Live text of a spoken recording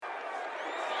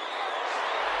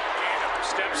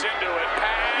Steps into it.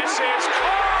 Pass is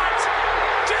caught.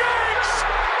 Diggs!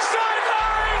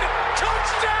 Sideline!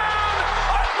 Touchdown!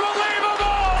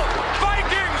 Unbelievable!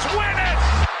 Vikings win it!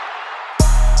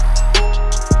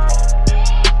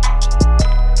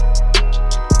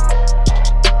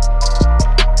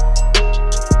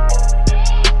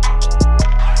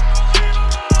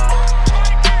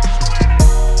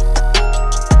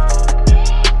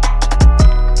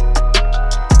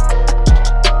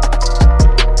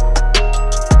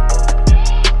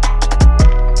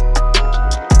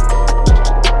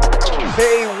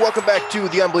 Welcome back to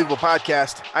the Unbelievable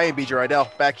Podcast. I am BJ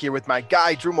Rydell, back here with my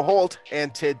guy, Drew Mahold,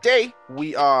 and today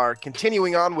we are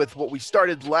continuing on with what we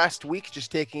started last week,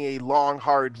 just taking a long,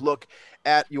 hard look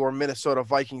at your Minnesota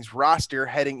Vikings roster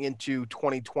heading into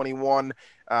 2021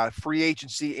 free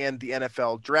agency and the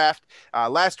NFL draft.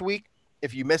 Last week,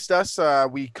 if you missed us,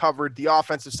 we covered the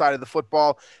offensive side of the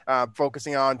football,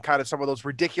 focusing on kind of some of those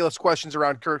ridiculous questions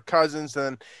around Kirk Cousins,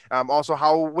 and also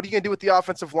what are you going to do with the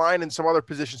offensive line and some other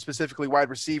positions, specifically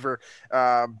wide receiver.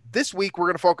 This week, we're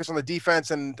going to focus on the defense,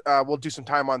 and we'll do some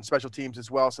time on special teams as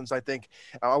well, since I think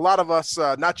a lot of us,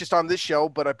 not just on this show,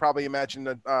 but I probably imagine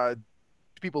that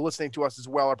people listening to us as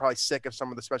well are probably sick of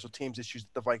some of the special teams issues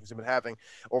that the Vikings have been having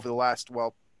over the last,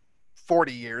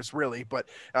 40 years really, but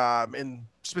in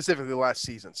specifically last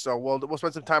season. So we'll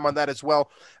spend some time on that as well.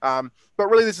 But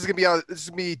really this is going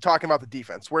to be talking about the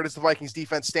defense. Where does the Vikings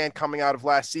defense stand coming out of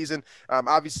last season?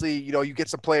 Obviously, you get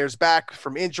some players back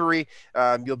from injury.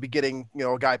 You'll be getting,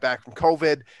 a guy back from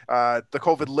COVID. The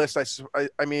COVID list,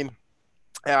 I mean,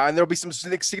 and there'll be some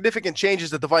significant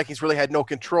changes that the Vikings really had no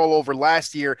control over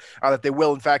last year that they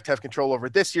will, in fact, have control over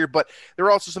this year. But there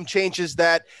are also some changes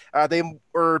that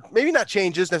or maybe not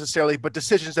changes necessarily, but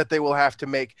decisions that they will have to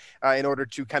make in order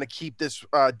to kind of keep this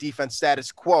defense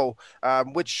status quo,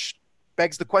 which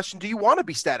begs the question, do you want to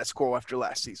be status quo after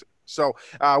last season? So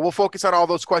we'll focus on all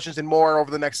those questions and more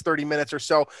over the next 30 minutes or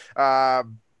so.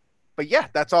 But yeah,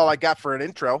 that's all I got for an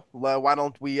intro. Why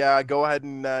don't we go ahead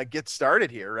and get started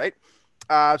here, right?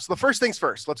 So the first things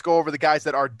first, let's go over the guys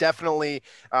that are definitely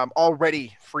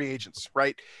already free agents,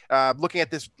 right? Looking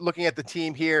at the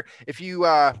team here, if you,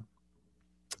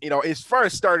 as far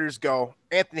as starters go,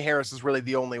 Anthony Harris is really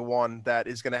the only one that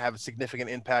is going to have a significant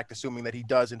impact, assuming that he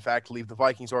does, in fact, leave the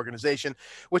Vikings organization,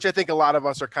 which I think a lot of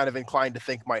us are kind of inclined to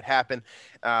think might happen.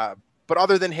 But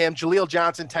other than him, Jaleel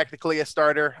Johnson, technically a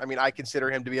starter. I mean, I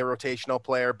consider him to be a rotational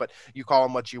player, but you call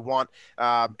him what you want.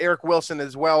 Eric Wilson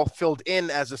as well, filled in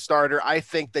as a starter. I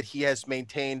think that he has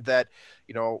maintained that,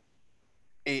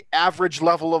 a average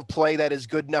level of play that is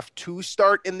good enough to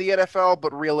start in the NFL,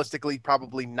 but realistically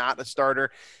probably not a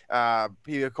starter.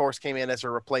 He, of course, came in as a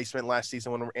replacement last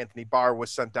season when Anthony Barr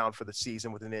was sent down for the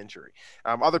season with an injury.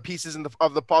 Other pieces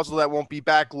of the puzzle that won't be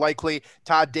back, likely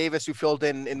Todd Davis, who filled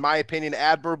in my opinion,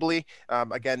 admirably.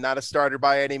 Again, not a starter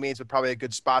by any means, but probably a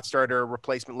good spot starter,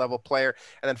 replacement level player.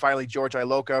 And then finally, George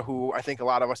Iloka, who I think a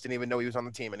lot of us didn't even know he was on the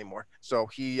team anymore. So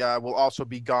he will also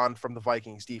be gone from the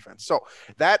Vikings defense. So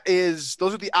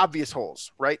those are the obvious holes,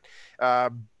 right?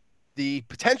 The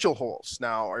potential holes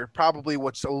now are probably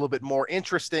what's a little bit more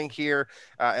interesting here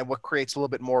and what creates a little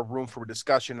bit more room for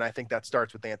discussion. And I think that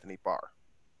starts with Anthony Barr.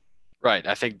 Right.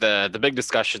 I think the big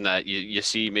discussion that you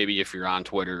see, maybe if you're on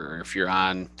Twitter or if you're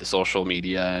on the social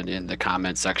media and in the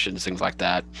comment sections, things like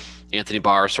that, Anthony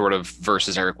Barr sort of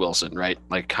versus Eric Wilson, right?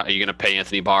 Like, are you going to pay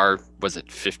Anthony Barr, was it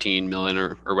 $15 million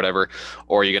or whatever?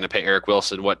 Or are you going to pay Eric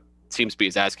Wilson what seems to be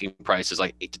his asking price is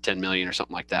like $8 to $10 million or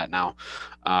something like that now.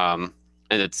 And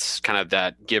it's kind of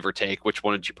that give or take. Which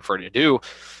one would you prefer to do?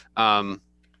 And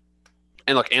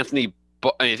look, Anthony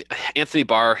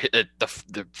Barr,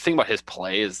 the thing about his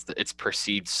play is that it's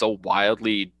perceived so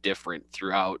wildly different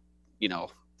throughout,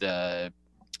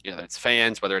 it's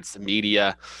fans, whether it's the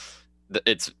media,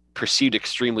 it's perceived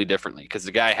extremely differently because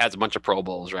the guy has a bunch of Pro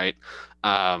Bowls, right?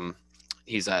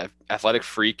 He's a athletic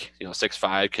freak,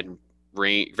 6'5", can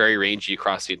very rangy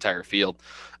across the entire field.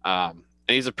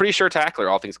 And he's a pretty sure tackler,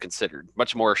 all things considered.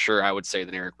 Much more sure, I would say,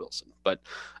 than Eric Wilson. But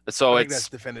so I think that's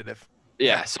definitive.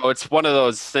 Yeah, so it's one of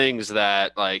those things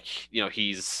that,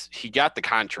 he got the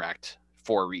contract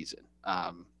for a reason.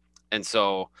 And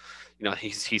so, he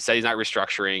said he's not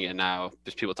restructuring, and now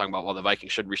there's people talking about, well, the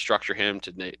Vikings should restructure him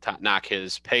to knock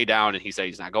his pay down, and he said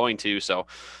he's not going to. So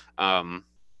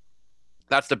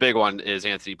that's the big one, is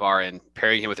Anthony Barr, and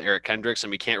pairing him with Eric Kendricks,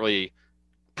 and we can't really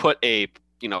put a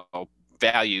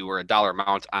value or a dollar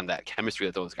amount on that chemistry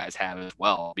that those guys have as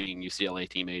well, being UCLA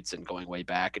teammates and going way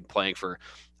back and playing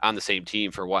on the same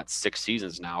team for 6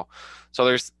 seasons now. So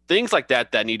there's things like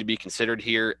that need to be considered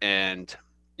here. And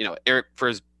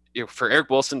for Eric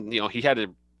Wilson, he had a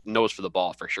nose for the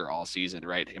ball for sure all season,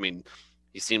 right? I mean,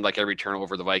 He seemed like every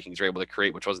turnover the Vikings were able to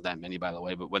create, which wasn't that many, by the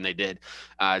way, but when they did,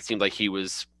 it seemed like he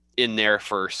was in there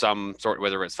for some sort,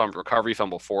 whether it's fumble recovery,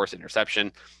 fumble force,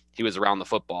 interception. He was around the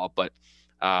football, but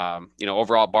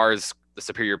overall, Barr is the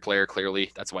superior player.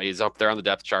 Clearly, that's why he's up there on the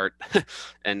depth chart,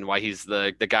 and why he's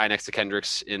the guy next to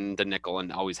Kendricks in the nickel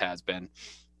and always has been.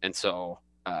 And so,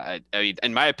 I mean,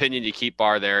 in my opinion, you keep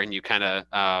Barr there, and you kind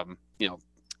of,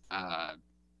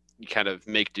 you kind of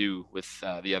make do with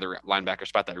the other linebacker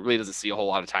spot that really doesn't see a whole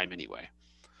lot of time anyway.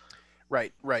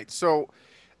 Right. So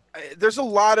there's a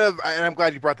lot of, and I'm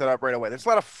glad you brought that up right away. There's a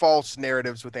lot of false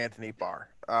narratives with Anthony Barr.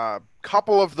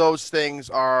 Couple of those things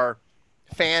are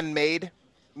fan-made,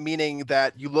 meaning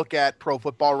that you look at Pro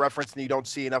Football Reference and you don't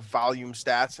see enough volume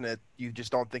stats, and you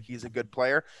just don't think he's a good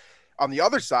player. On the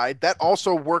other side, that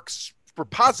also works for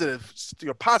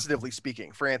positively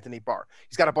speaking for Anthony Barr.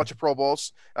 He's got a bunch of Pro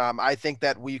Bowls. I think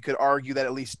that we could argue that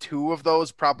at least 2 of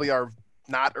those probably are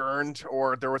not earned,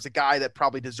 or there was a guy that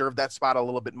probably deserved that spot a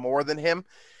little bit more than him.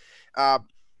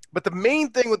 But the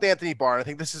main thing with Anthony Barr, and I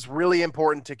think this is really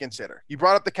important to consider. You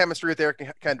brought up the chemistry with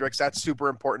Eric Kendricks. That's super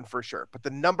important for sure. But the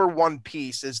number one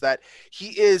piece is that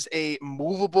he is a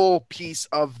movable piece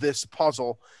of this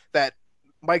puzzle that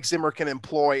Mike Zimmer can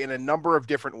employ in a number of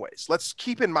different ways. Let's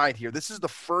keep in mind here, this is the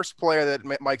first player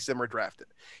that Mike Zimmer drafted.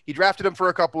 He drafted him for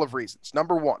a couple of reasons.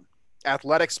 Number one,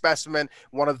 athletic specimen,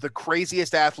 one of the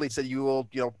craziest athletes that you'll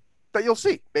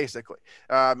see, basically,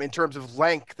 in terms of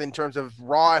length, in terms of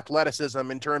raw athleticism,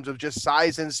 in terms of just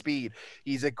size and speed.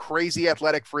 He's a crazy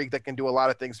athletic freak that can do a lot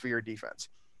of things for your defense.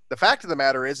 The fact of the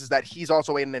matter is that he's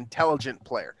also an intelligent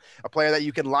player, a player that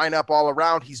you can line up all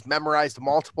around. He's memorized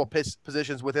multiple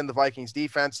positions within the Vikings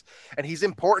defense, and he's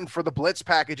important for the blitz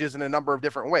packages in a number of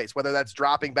different ways, whether that's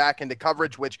dropping back into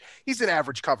coverage, which he's an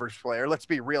average coverage player. Let's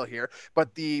be real here.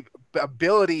 But the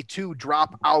ability to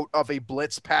drop out of a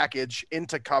blitz package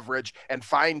into coverage and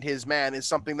find his man is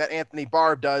something that Anthony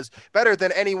Barr does better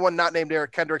than anyone not named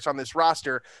Eric Kendricks on this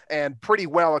roster, and pretty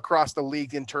well across the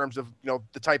league in terms of,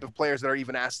 the type of players that are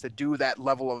even asked to do that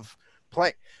level of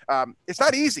play. It's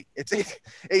not easy.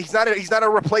 He's not a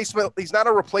replacement. He's not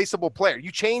a replaceable player.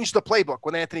 You change the playbook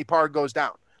when Anthony Barr goes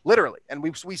down, literally. And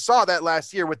we saw that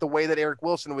last year with the way that Eric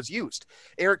Wilson was used.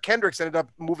 Eric Kendricks ended up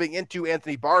moving into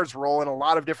Anthony Barr's role in a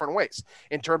lot of different ways.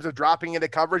 In terms of dropping into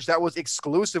coverage, that was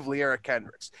exclusively Eric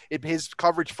Kendricks. His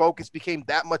coverage focus became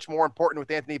that much more important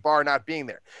with Anthony Barr not being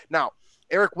there. Now,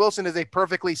 Eric Wilson is a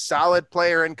perfectly solid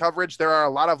player in coverage. There are a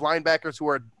lot of linebackers who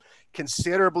are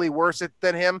considerably worse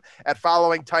than him at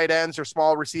following tight ends or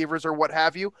small receivers or what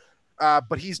have you.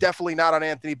 But he's definitely not on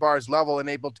Anthony Barr's level and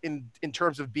able in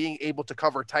terms of being able to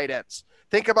cover tight ends.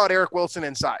 Think about Eric Wilson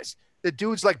in size. The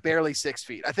dude's like barely 6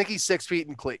 feet. I think he's 6 feet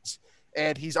in cleats,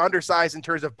 and he's undersized in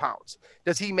terms of pounds.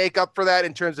 Does he make up for that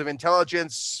in terms of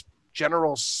intelligence,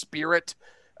 general spirit,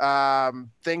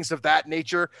 things of that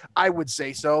nature? I would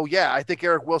say so. Yeah, I think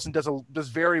Eric Wilson does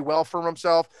very well for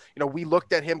himself. We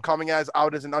looked at him coming out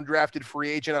as an undrafted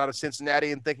free agent out of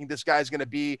Cincinnati and thinking this guy's going to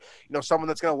be, someone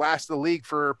that's going to last the league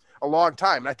for a long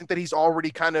time. And I think that he's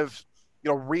already kind of,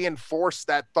 reinforced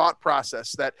that thought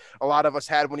process that a lot of us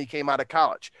had when he came out of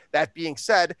college. That being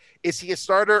said, is he a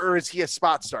starter or is he a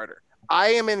spot starter? I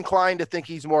am inclined to think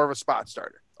he's more of a spot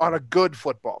starter on a good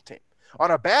football team. On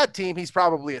a bad team, he's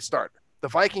probably a starter. The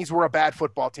Vikings were a bad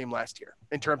football team last year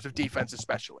in terms of defense,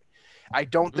 especially. I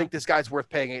don't think this guy's worth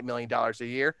paying $8 million a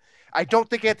year. I don't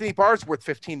think Anthony Barr is worth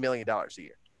 $15 million a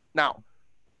year. Now,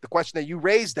 the question that you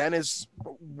raised then is,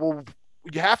 well,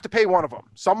 you have to pay one of them.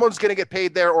 Someone's going to get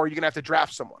paid there, or you're going to have to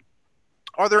draft someone.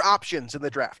 Are there options in the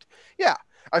draft? Yeah.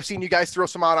 I've seen you guys throw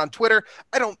some out on Twitter.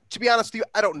 To be honest with you,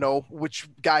 I don't know which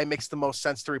guy makes the most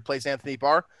sense to replace Anthony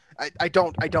Barr. I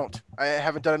don't. I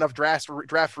haven't done enough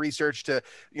draft research to,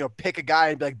 pick a guy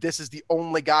and be like, this is the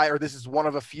only guy, or this is one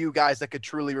of a few guys that could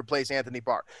truly replace Anthony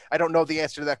Barr. I don't know the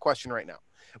answer to that question right now.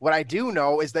 What I do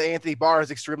know is that Anthony Barr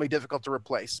is extremely difficult to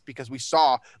replace because we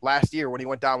saw last year when he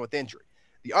went down with injury.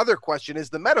 The other question is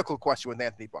the medical question with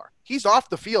Anthony Barr. He's off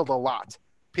the field a lot,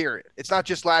 period. It's not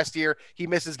just last year. He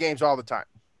misses games all the time.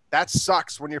 That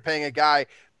sucks when you're paying a guy,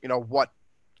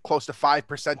 close to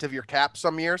 5% of your cap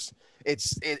some years.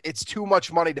 It's too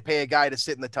much money to pay a guy to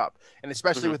sit in the tub. And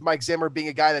especially with Mike Zimmer being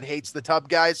a guy that hates the tub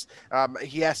guys,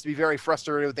 he has to be very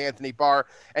frustrated with Anthony Barr.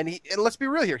 And let's be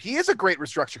real here. He is a great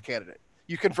restructure candidate.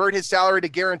 You convert his salary to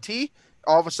guarantee,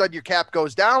 all of a sudden your cap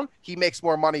goes down. He makes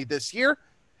more money this year.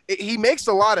 He makes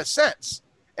a lot of sense.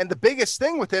 And the biggest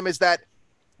thing with him is that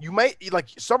you might, like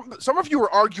some of you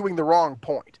are arguing the wrong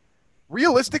point.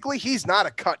 Realistically, he's not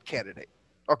a cut candidate,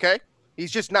 okay?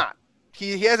 He's just not.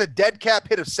 He has a dead cap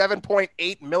hit of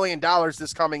 $7.8 million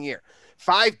this coming year.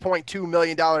 $5.2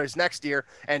 million next year,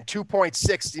 and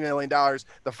 $2.6 million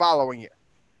the following year.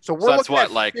 So we're that's looking what,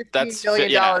 at like, $15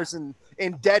 million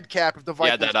in dead cap if the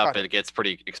Vikings that up, cut him. it gets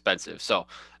pretty expensive. So,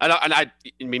 I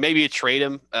mean, maybe you trade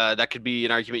him. That could be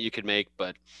an argument you could make,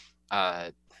 but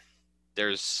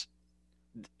there's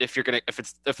if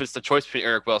it's the choice between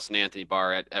Eric Wilson and Anthony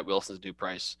Barr at Wilson's due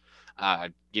price,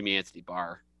 give me Anthony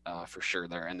Barr for sure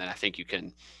there. And then I think you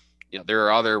can, there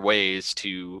are other ways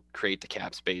to create the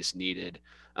cap space needed,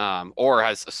 or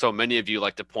as so many of you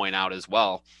like to point out as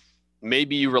well,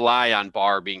 maybe you rely on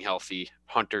Barr being healthy,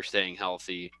 Hunter staying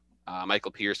healthy,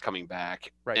 Michael Pierce coming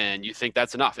back, right, and you think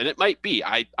that's enough. And it might be.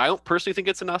 I don't personally think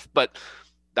it's enough, but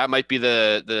that might be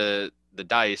the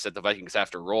dice that the Vikings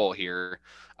have to roll here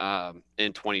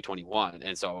in 2021.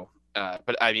 And so,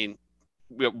 but I mean,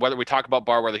 whether we talk about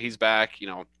Barr, whether he's back,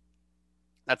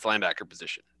 that's the linebacker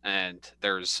position. And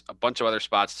there's a bunch of other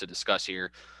spots to discuss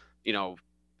here.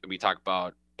 We talk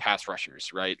about pass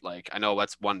rushers, right? Like, I know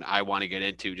that's one I want to get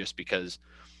into just because,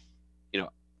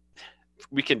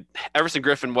 Everson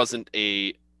Griffin wasn't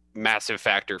a massive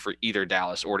factor for either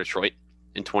Dallas or Detroit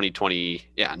in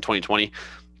 2020,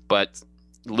 but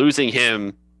losing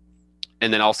him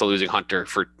and then also losing Hunter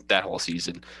for that whole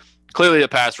season, clearly the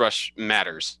pass rush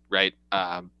matters, right?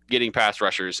 Getting pass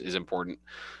rushers is important.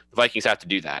 The Vikings have to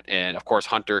do that. And of course,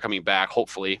 Hunter coming back,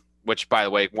 hopefully, which, by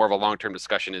the way, more of a long-term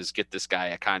discussion is get this guy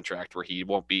a contract where he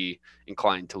won't be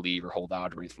inclined to leave or hold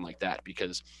out or anything like that,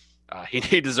 because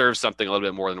he deserves something a little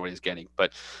bit more than what he's getting.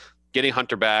 But getting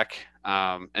Hunter back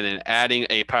and then adding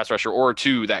a pass rusher or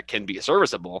two that can be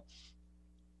serviceable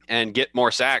and get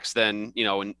more sacks than,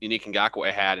 Yannick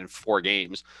Ngakoue had in 4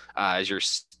 games as your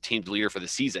team's leader for the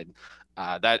season.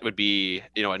 That would be,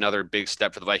 another big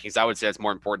step for the Vikings. I would say that's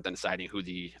more important than deciding who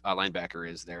the linebacker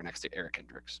is there next to Eric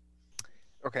Hendricks.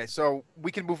 Okay, so we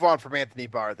can move on from Anthony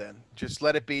Barr then. Just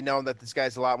let it be known that this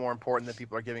guy's a lot more important than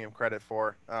people are giving him credit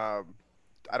for.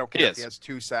 I don't care if he has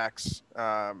 2 sacks.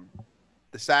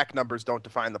 The sack numbers don't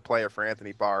define the player for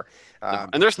Anthony Barr. No.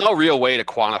 And there's no real way to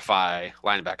quantify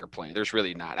linebacker play. There's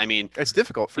really not. I mean, it's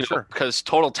difficult for sure. Because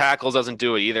total tackles doesn't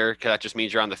do it either. Because that just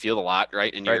means you're on the field a lot,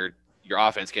 right? And your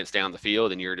offense can't stay on the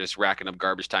field, and you're just racking up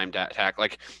garbage time to attack.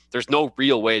 Like, there's no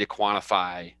real way to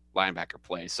quantify linebacker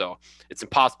play. So it's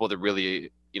impossible to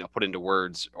really, put into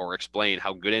words or explain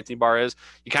how good Anthony Barr is.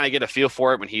 You kind of get a feel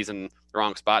for it when he's in the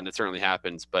wrong spot, and it certainly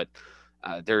happens. But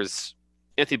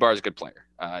Anthony Barr is a good player.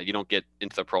 You don't get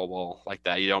into the Pro Bowl like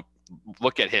that. You don't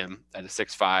look at him as a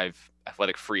 6'5"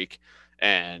 athletic freak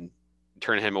and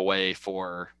turn him away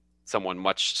for someone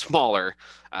much smaller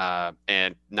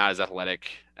and not as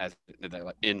athletic as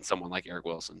in someone like Eric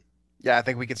Wilson. Yeah, I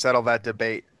think we can settle that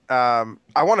debate.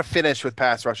 I want to finish with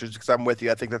pass rushers because I'm with you.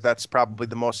 I think that's probably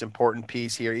the most important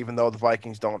piece here, even though the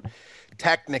Vikings don't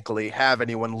technically have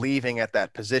anyone leaving at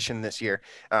that position this year.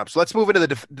 So let's move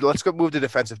into move to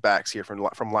defensive backs here from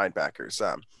linebackers.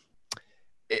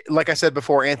 Like I said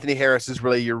before, Anthony Harris is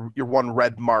really your one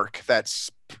red mark that's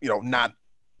not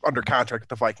under contract with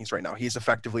the Vikings right now. He's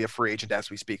effectively a free agent as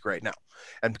we speak right now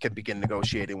and can begin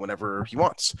negotiating whenever he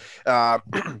wants.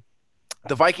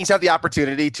 The Vikings have the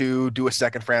opportunity to do a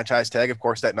second franchise tag. Of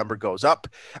course, that number goes up.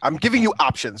 I'm giving you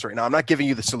options right now. I'm not giving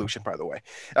you the solution, by the way.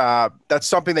 That's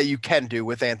something that you can do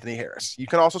with Anthony Harris. You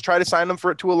can also try to sign him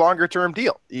to a longer-term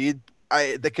deal.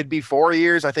 That could be 4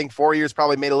 years. I think 4 years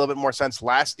probably made a little bit more sense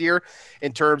last year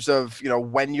in terms of,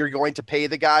 when you're going to pay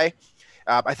the guy.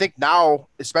 I think now,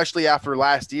 especially after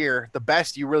last year, the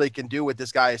best you really can do with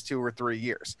this guy is 2 or 3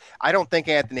 years. I don't think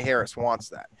Anthony Harris wants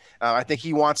that. I think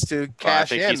he wants to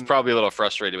cash in. I think he's probably a little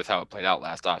frustrated with how it played out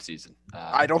last offseason.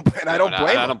 I don't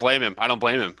blame him. I don't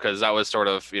blame him because that was sort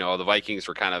of, the Vikings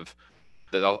were kind of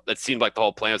it seemed like the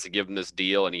whole plan was to give him this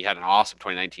deal, and he had an awesome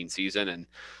 2019 season. And,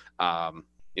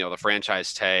 the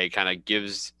franchise tag kind of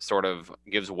gives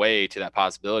way to that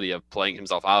possibility of playing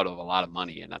himself out of a lot of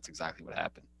money. And that's exactly what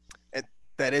happened.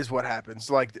 That is what happens.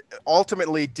 Like,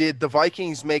 ultimately, did the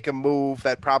Vikings make a move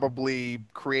that probably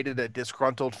created a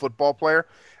disgruntled football player?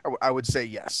 I would say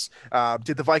yes.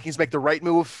 Did the Vikings make the right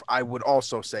move? I would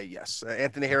also say yes.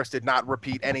 Anthony Harris did not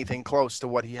repeat anything close to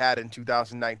what he had in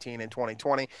 2019 and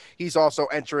 2020. He's also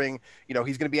entering, he's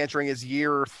going to be entering his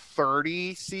year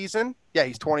 30 season. Yeah,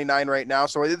 he's 29 right now.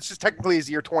 So this is technically his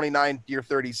year 29, year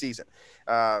 30 season.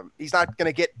 He's not going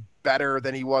to get better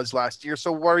than he was last year.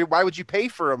 So why would you pay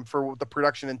for him for the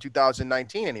production in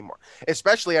 2019 anymore,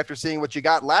 especially after seeing what you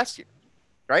got last year,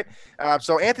 right?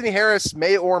 So Anthony Harris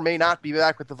may or may not be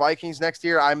back with the Vikings next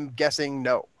year. I'm guessing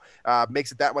no.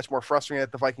 Makes it that much more frustrating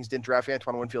that the Vikings didn't draft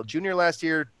Antoine Winfield Jr. last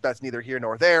year. That's neither here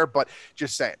nor there, but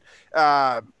just saying.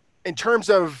 In terms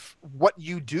of what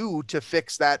you do to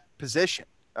fix that position,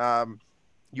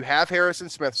 You have Harrison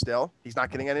Smith still. He's not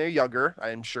getting any younger.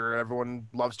 I'm sure everyone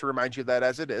loves to remind you of that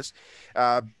as it is.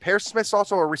 Harrison Smith's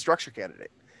also a restructure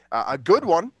candidate. A good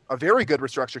one, a very good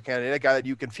restructure candidate, a guy that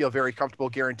you can feel very comfortable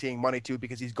guaranteeing money to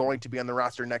because he's going to be on the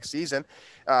roster next season.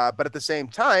 But at the same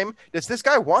time, does this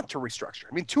guy want to restructure?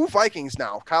 I mean, two Vikings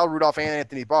now, Kyle Rudolph and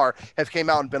Anthony Barr, have came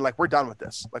out and been like, we're done with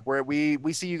this. Like,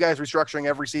 we see you guys restructuring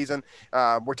every season.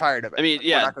 We're tired of it. I mean, like,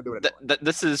 yeah, we're not gonna do it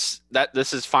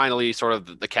this is finally sort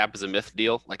of the cap is a myth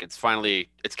deal. Like it's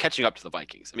catching up to the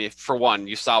Vikings. I mean, for one,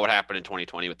 you saw what happened in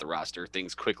 2020 with the roster.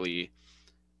 Things quickly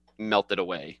melted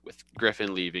away with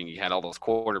Griffin leaving. You had all those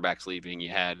quarterbacks leaving. You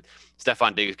had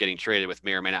Stephon Diggs getting traded, with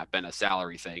may or may not been a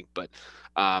salary thing. But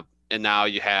and now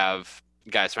you have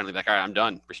guys finally like, all right, I'm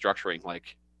done restructuring.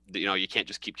 Like, you know, you can't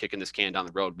just keep kicking this can down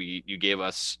the road. You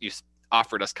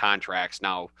offered us contracts.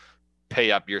 Now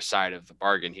pay up your side of the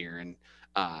bargain here. And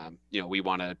you know, we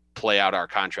want to play out our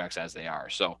contracts as they are.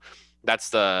 So that's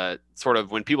the sort of,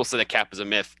 when people say the cap is a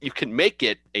myth, you can make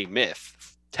it a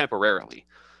myth temporarily.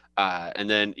 And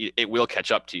then it will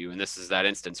catch up to you. And this is that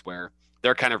instance where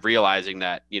they're kind of realizing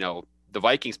that, you know, the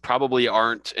Vikings probably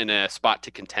aren't in a spot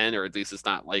to contend, or at least it's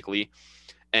not likely.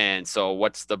 And so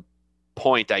what's the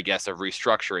point, I guess, of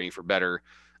restructuring for better,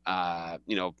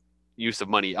 you know, use of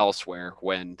money elsewhere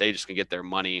when they just can get their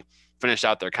money, finish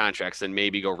out their contracts, and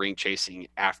maybe go ring chasing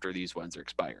after these ones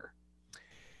expire?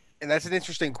 And that's an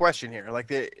interesting question here.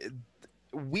 Like,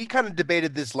 we kind of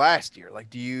debated this last year. Like,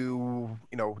 do you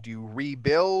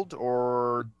rebuild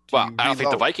or I don't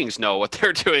think the Vikings know what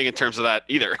they're doing in terms of that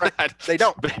either. Right. They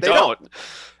don't. They don't.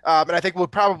 And I think we'll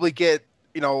probably get,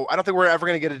 I don't think we're ever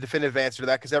going to get a definitive answer to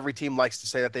that, because every team likes to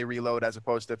say that they reload as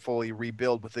opposed to fully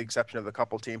rebuild, with the exception of a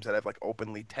couple teams that have like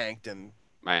openly tanked and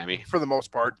Miami, for the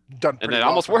most part, done pretty and it well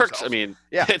almost works. themselves. I mean,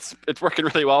 yeah, it's working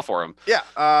really well for them.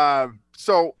 Yeah.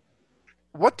 So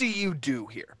what do you do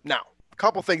here? Now, a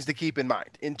couple things to keep in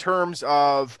mind in terms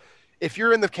of, if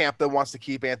you're in the camp that wants to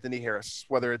keep Anthony Harris,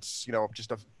 whether it's,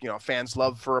 just a fan's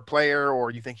love for a player, or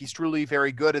you think he's truly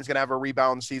very good and is going to have a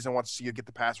rebound season once you get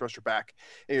the pass rusher back,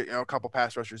 a couple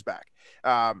pass rushers back.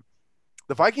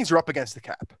 The Vikings are up against the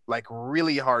cap, like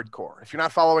really hardcore. If you're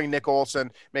not following Nick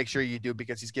Olson, make sure you do,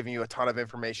 because he's giving you a ton of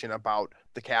information about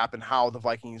the cap and how the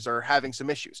Vikings are having some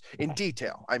issues in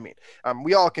detail. I mean,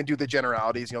 we all can do the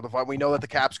generalities. We know that the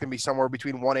cap's going to be somewhere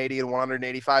between $180 and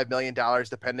 $185 million,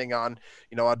 depending on,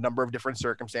 a number of different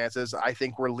circumstances. I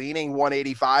think we're leaning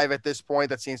 185 at this point.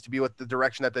 That seems to be what the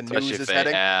direction that the news is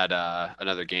heading. Add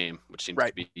another game, which seems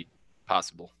to be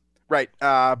possible. Right.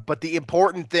 But the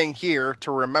important thing here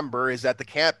to remember is that the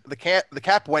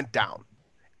cap went down.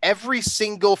 Every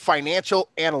single financial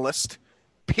analyst,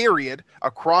 period,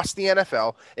 across the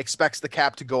NFL expects the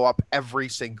cap to go up every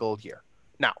single year.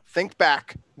 Now, think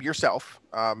back yourself,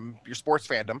 your sports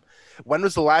fandom. When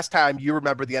was the last time you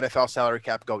remember the NFL salary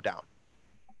cap go down?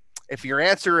 If your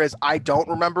answer is, I don't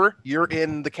remember, you're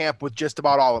in the camp with just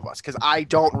about all of us, because I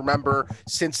don't remember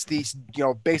since the,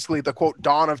 basically the quote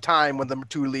dawn of time when the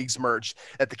two leagues merged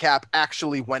that the cap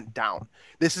actually went down.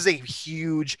 This is a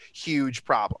huge, huge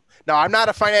problem. Now, I'm not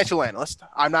a financial analyst.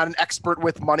 I'm not an expert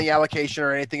with money allocation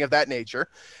or anything of that nature,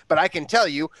 but I can tell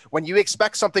you, when you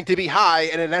expect something to be high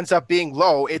and it ends up being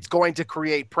low, it's going to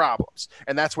create problems.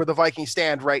 And that's where the Vikings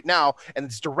stand right now. And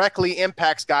this directly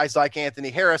impacts guys like Anthony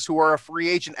Harris, who are a free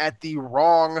agent at the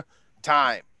wrong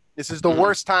time. This is the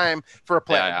worst time for a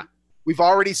player. Yeah. We've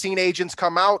already seen agents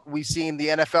come out. We've seen the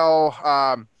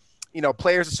NFL,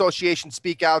 Players Association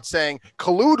speak out saying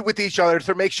collude with each other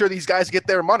to make sure these guys get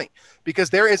their money, because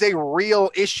there is a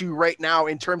real issue right now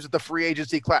in terms of the free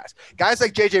agency class. Guys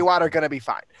like JJ Watt are going to be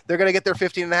fine. They're going to get their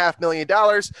 $15.5 million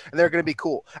and they're going to be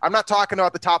cool. I'm not talking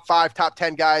about the top 5, top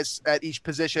 10 guys at each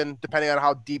position, depending on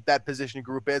how deep that position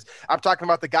group is. I'm talking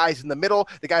about the guys in the middle,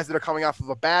 the guys that are coming off of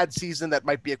a bad season that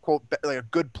might be a quote, like a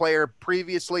good player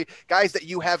previously, guys that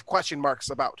you have question marks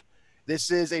about.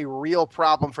 This is a real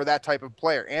problem for that type of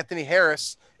player. Anthony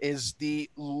Harris is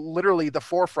literally the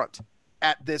forefront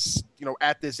at this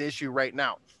issue right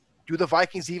now. Do the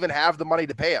Vikings even have the money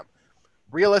to pay him?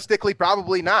 Realistically,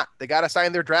 probably not. They got to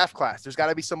sign their draft class. There's got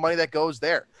to be some money that goes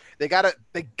there. They got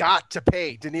to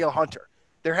pay Danielle Hunter.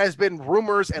 There has been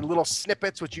rumors and little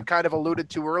snippets, which you kind of alluded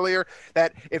to earlier,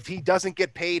 that if he doesn't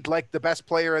get paid like the best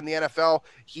player in the NFL,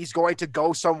 he's going to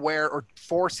go somewhere or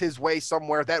force his way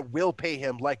somewhere that will pay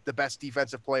him like the best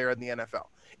defensive player in the NFL.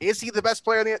 Is he the best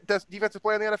defensive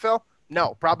player in the NFL?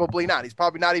 No, probably not. He's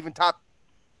probably not even top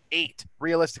 8,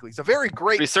 realistically. He's a very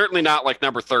great. But he's certainly not like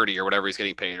number 30 or whatever he's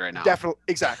getting paid right now. Definitely,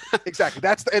 exactly.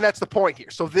 That's the point here.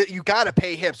 So you got to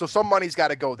pay him. So some money's got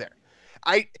to go there.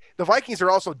 The Vikings are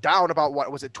also down about,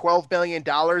 what was it, $12 million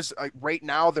right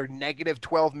now. They're negative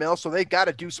 12 mil. So they got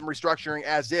to do some restructuring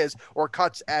as is, or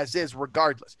cuts as is,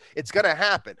 regardless. It's going to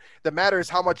happen. The matter is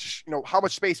how much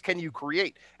space can you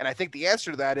create? And I think the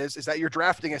answer to that is that you're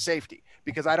drafting a safety,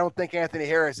 because I don't think Anthony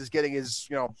Harris is getting his,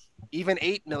 even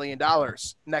 $8 million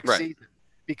next season,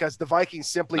 because the Vikings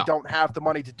simply don't have the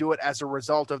money to do it as a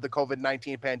result of the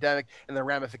COVID-19 pandemic and the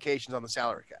ramifications on the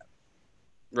salary cap.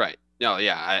 Right. No,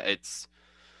 yeah,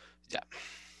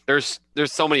 there's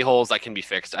so many holes that can be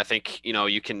fixed. I think,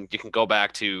 you can go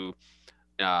back to,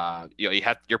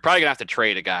 you're probably gonna have to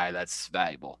trade a guy that's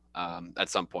valuable at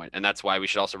some point. And that's why we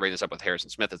should also bring this up with Harrison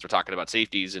Smith, as we're talking about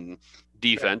safeties and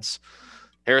defense.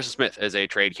 Harrison Smith is a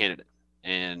trade candidate.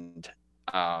 And,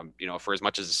 for as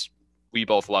much as we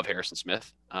both love Harrison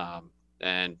Smith,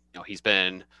 and, he's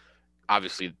been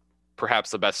obviously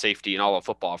perhaps the best safety in all of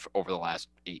football over the last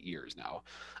 8 years now.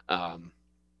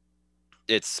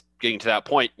 It's getting to that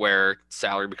point where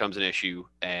salary becomes an issue,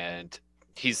 and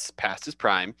he's past his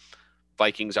prime.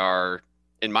 Vikings are,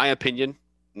 in my opinion,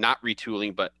 not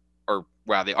retooling, they are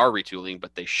retooling,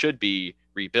 but they should be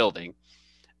rebuilding.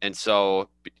 And so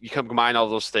you combine all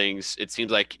those things, it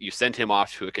seems like you send him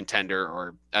off to a contender,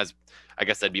 or as I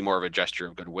guess that'd be more of a gesture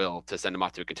of goodwill to send him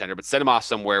off to a contender, but send him off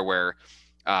somewhere where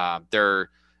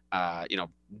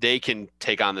they can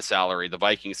take on the salary. The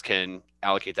Vikings can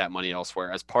allocate that money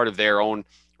elsewhere as part of their own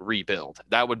rebuild.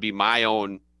 That would be my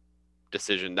own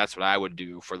decision. That's what I would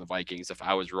do for the Vikings if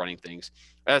I was running things.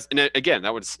 And again,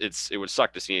 it would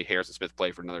suck to see Harrison Smith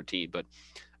play for another team, but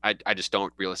I just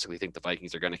don't realistically think the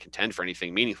Vikings are going to contend for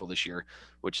anything meaningful this year,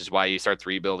 which is why you start to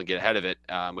rebuild and get ahead of it,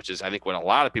 which is, I think, what a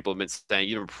lot of people have been saying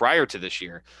even prior to this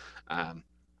year.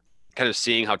 Kind of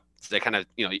seeing how they kind of,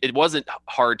 it wasn't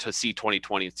hard to see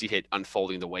 2020 and see it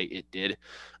unfolding the way it did.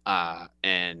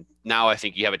 And now I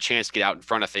think you have a chance to get out in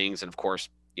front of things. And of course,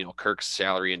 Kirk's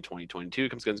salary in 2022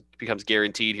 becomes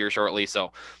guaranteed here shortly.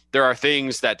 So there are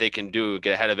things that they can do,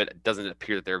 get ahead of it. It doesn't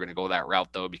appear that they're going to go that route,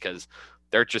 though, because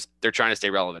they're trying to stay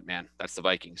relevant, man. That's the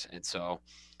Vikings. And so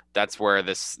that's where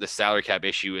the salary cap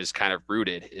issue is kind of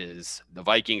rooted, is the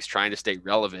Vikings trying to stay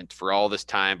relevant for all this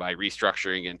time by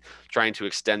restructuring and trying to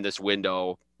extend this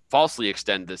window, falsely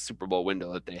extend the Super Bowl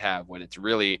window that they have, when it's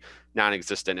really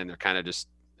non-existent, and they're kind of just,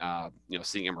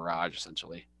 seeing a mirage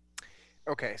essentially.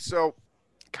 Okay. So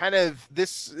kind of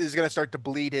this is going to start to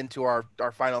bleed into our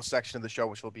final section of the show,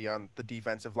 which will be on the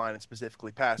defensive line and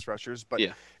specifically pass rushers. But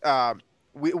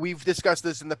we've discussed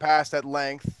this in the past at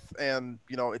length, and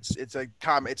it's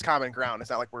common ground.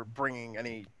 It's not like we're bringing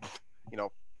any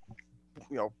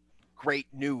great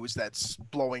news that's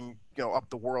blowing up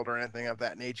the world or anything of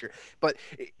that nature. But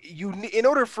in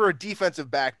order for a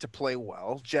defensive back to play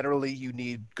well, generally you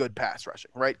need good pass rushing,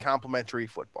 right? Complementary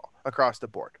football across the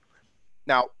board.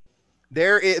 Now,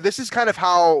 this is kind of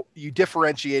how you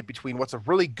differentiate between what's a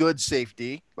really good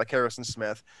safety like Harrison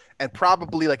Smith and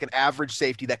probably like an average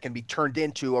safety that can be turned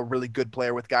into a really good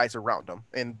player with guys around him.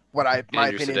 And my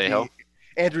opinion,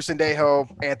 Andrew Sendejo,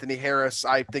 Anthony Harris,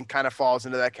 I think kind of falls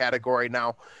into that category.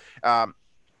 Now,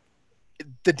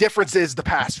 the difference is the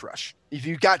pass rush. If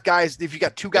you got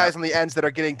two guys on the ends that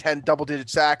are getting 10 double-digit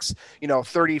sacks,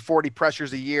 30, 40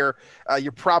 pressures a year,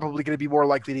 you're probably going to be more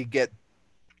likely to get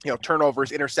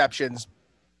turnovers, interceptions,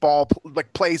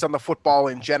 plays on the football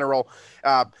in general.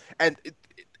 And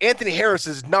Anthony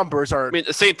Harris's numbers are. I mean,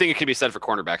 the same thing can be said for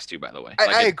cornerbacks too, by the way.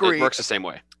 I agree. It works the same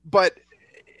way. But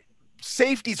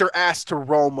safeties are asked to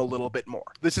roam a little bit more.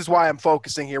 This is why I'm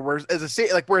focusing here. Whereas a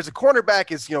cornerback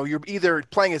is, you're either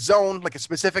playing a zone, like a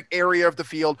specific area of the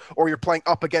field, or you're playing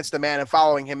up against the man and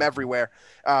following him everywhere.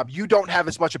 You don't have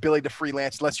as much ability to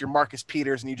freelance unless you're Marcus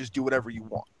Peters and you just do whatever you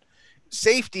want.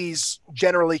 Safeties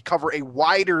generally cover a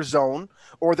wider zone,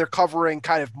 or they're covering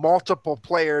kind of multiple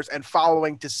players and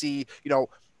following to see,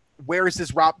 where is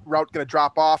this route going to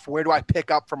drop off? Where do I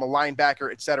pick up from a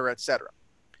linebacker, et cetera, et cetera.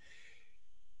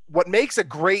 What makes a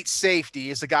great safety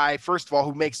is a guy, first of all,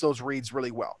 who makes those reads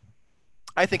really well.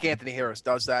 I think Anthony Harris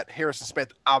does that. Harrison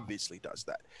Smith obviously does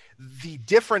that. The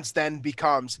difference then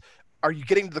becomes, are you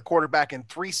getting to the quarterback in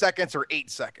 3 seconds or 8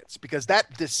 seconds? Because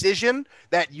that decision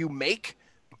that you make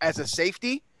as a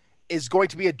safety is going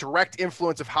to be a direct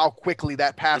influence of how quickly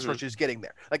that pass rush is getting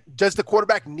there. Like, does the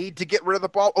quarterback need to get rid of the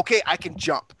ball? Okay, I can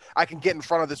jump. I can get in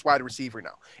front of this wide receiver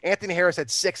now. Anthony Harris had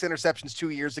 6 interceptions 2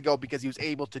 years ago because he was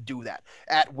able to do that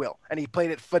at will, and he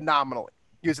played it phenomenally.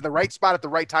 He was in the right spot at the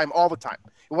right time all the time.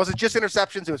 It wasn't just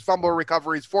interceptions. It was fumble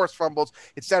recoveries, forced fumbles,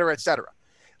 et cetera, et cetera.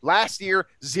 Last year,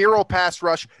 0 pass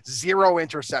rush, 0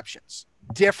 interceptions.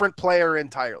 Different player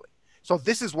entirely. So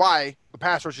this is why the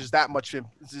pass rush is that much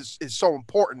is so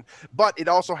important, but it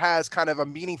also has kind of a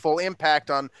meaningful impact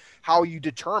on how you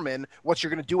determine what you're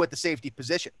going to do at the safety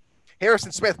position.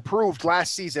 Harrison Smith proved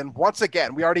last season, once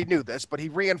again, we already knew this, but he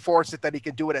reinforced it that he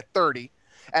can do it at 30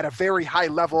 at a very high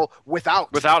level without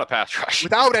a pass rush,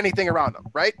 without anything around him,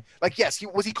 right? Like, yes,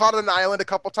 he caught on an island a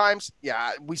couple times.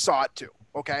 Yeah, we saw it too.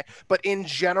 Okay. But in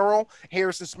general,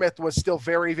 Harrison Smith was still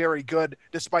very, very good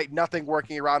despite nothing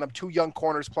working around him. Two young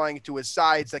corners playing to his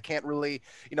sides that can't really,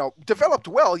 developed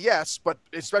well, yes, but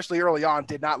especially early on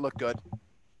did not look good.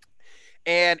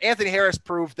 And Anthony Harris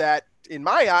proved that, in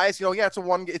my eyes, it's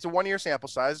a 1 year sample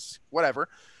size, whatever.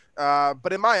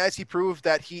 But in my eyes, he proved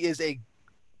that he is a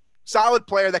solid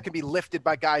player that can be lifted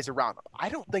by guys around him. I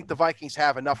don't think the Vikings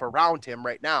have enough around him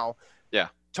right now. Yeah.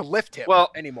 To lift him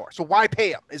anymore. So why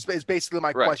pay him is basically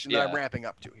my question that I'm ramping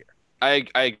up to here. I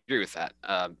agree with that.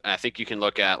 And I think you can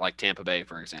look at like Tampa Bay,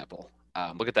 for example.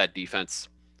 Look at that defense.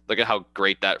 Look at how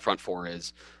great that front four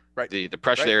is. Right. The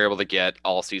pressure they were able to get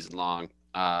all season long.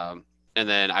 And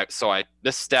then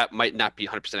this stat might not be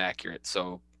 100% accurate.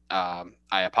 So I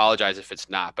apologize if it's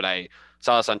not, but I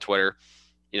saw this on Twitter.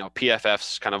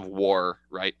 PFF's kind of WAR,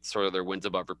 right? Sort of their wins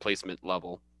above replacement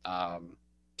level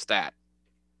stat.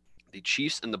 The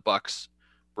Chiefs and the Bucks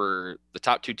were the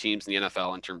top two teams in the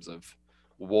NFL in terms of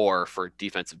WAR for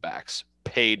defensive backs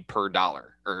paid per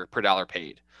dollar or per dollar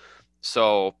paid.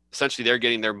 So essentially they're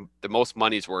getting the most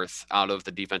money's worth out of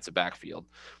the defensive backfield.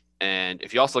 And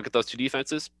if you also look at those two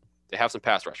defenses, they have some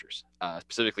pass rushers,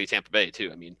 specifically Tampa Bay too.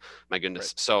 I mean, my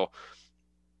goodness. Right. So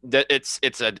that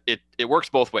it works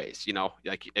both ways,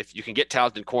 like if you can get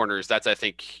talented corners, that's, I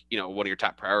think, one of your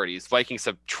top priorities. Vikings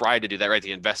have tried to do that, right?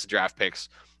 They invested draft picks.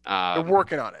 They're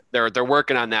working on it. They're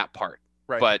working on that part,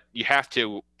 right? But you have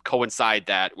to coincide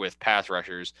that with pass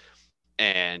rushers,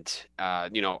 and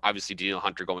obviously Danielle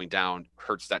Hunter going down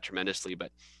hurts that tremendously.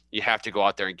 But you have to go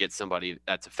out there and get somebody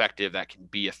that's effective, that can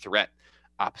be a threat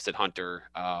opposite Hunter.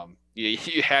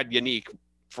 You had Yannick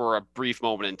for a brief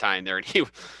moment in time there,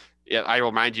 and I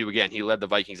remind you again, he led the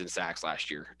Vikings in sacks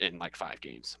last year in like 5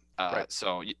 games. Right.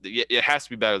 So it has to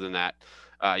be better than that.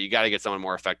 You got to get someone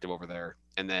more effective over there.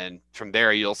 And then from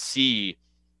there, you'll see,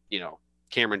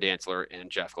 Cameron Dantzler and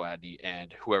Jeff Gladney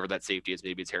and whoever that safety is,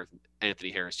 maybe it's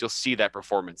Anthony Harris. You'll see that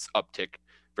performance uptick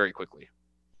very quickly.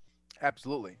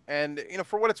 Absolutely. And,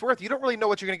 for what it's worth, you don't really know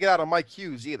what you're going to get out of Mike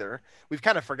Hughes either. We've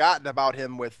kind of forgotten about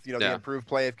him with, the improved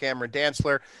play of Cameron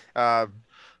Dantzler.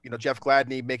 Jeff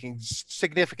Gladney making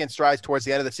significant strides towards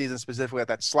the end of the season, specifically at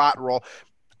that slot role.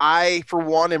 I, for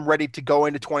one, am ready to go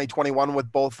into 2021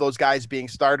 with both those guys being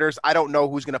starters. I don't know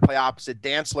who's going to play opposite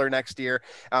Dantzler next year.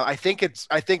 I think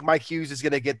Mike Hughes is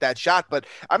going to get that shot, but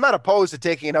I'm not opposed to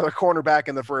taking another cornerback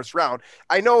in the first round.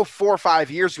 I know 4 or 5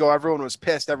 years ago, everyone was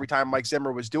pissed every time Mike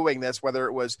Zimmer was doing this, whether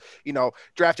it was,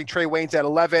 drafting Trey Waynes at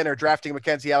 11 or drafting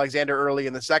Mackenzie Alexander early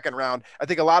in the second round. I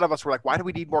think a lot of us were like, why do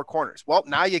we need more corners? Well,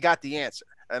 now you got the answer.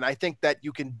 And I think that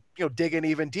you can, dig in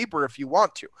even deeper if you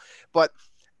want to. But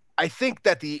I think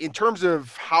that in terms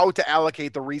of how to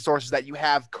allocate the resources that you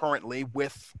have currently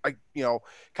with,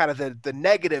 kind of the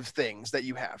negative things that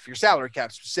you have, your salary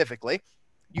cap specifically,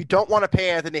 you don't want to pay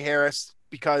Anthony Harris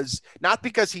not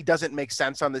because he doesn't make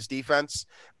sense on this defense,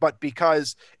 but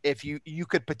because if you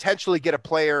could potentially get a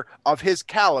player of his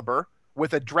caliber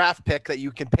with a draft pick that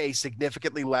you can pay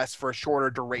significantly less for a shorter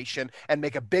duration and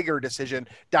make a bigger decision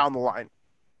down the line.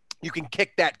 You can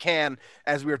kick that can,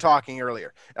 as we were talking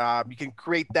earlier. You can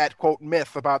create that, quote,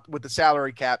 myth with the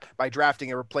salary cap by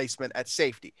drafting a replacement at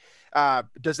safety.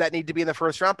 Does that need to be in the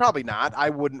first round? Probably not. I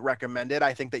wouldn't recommend it.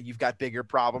 I think that you've got bigger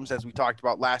problems, as we talked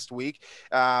about last week.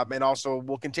 And also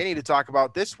we'll continue to talk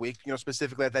about this week,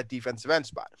 specifically at that defensive end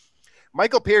spot.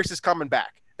 Michael Pierce is coming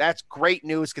back. That's great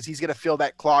news because he's going to fill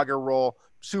that clogger role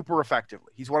super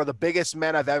effectively. He's one of the biggest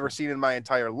men I've ever seen in my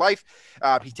entire life.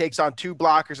 He takes on 2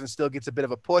 blockers and still gets a bit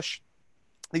of a push.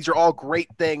 These are all great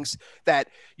things that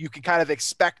you can kind of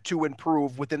expect to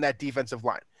improve within that defensive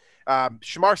line.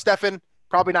 Shamar Stephen,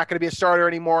 probably not going to be a starter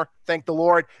anymore. Thank the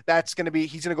Lord. He's going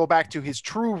to go back to his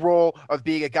true role of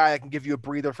being a guy that can give you a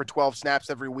breather for 12 snaps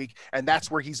every week. And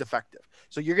that's where he's effective.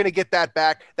 So you're going to get that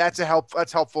back. That's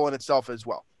helpful in itself as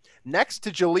well. Next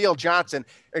to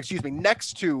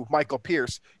Michael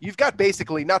Pierce, you've got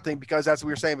basically nothing because, as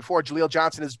we were saying before, Jaleel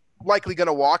Johnson is likely going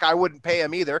to walk. I wouldn't pay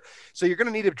him either. So you're going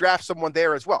to need to draft someone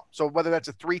there as well. So whether that's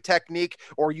a 3 technique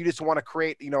or you just want to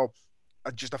create,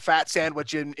 just a fat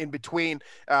sandwich in between,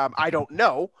 I don't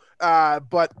know.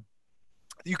 But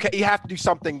you have to do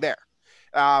something there.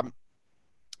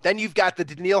 Then you've got the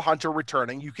Danielle Hunter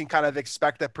returning. You can kind of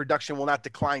expect that production will not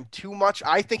decline too much.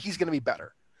 I think he's going to be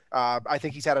better. I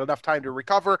think he's had enough time to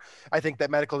recover. I think that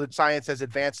medical science has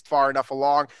advanced far enough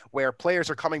along where players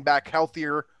are coming back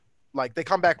healthier. Like they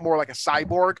come back more like a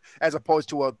cyborg as opposed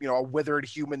to a withered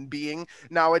human being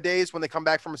nowadays when they come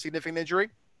back from a significant injury.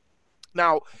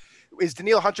 Now, is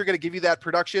Danielle Hunter going to give you that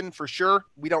production? For sure.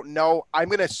 We don't know. I'm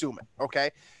going to assume it.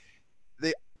 Okay.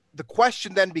 The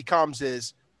question then becomes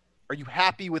are you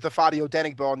happy with Afadio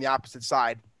Denigbo on the opposite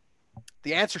side?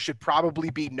 The answer should probably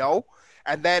be no.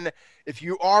 And then if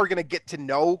you are going to get to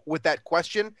know with that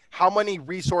question, how many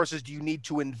resources do you need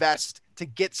to invest to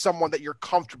get someone that you're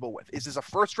comfortable with? Is this a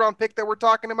first round pick that we're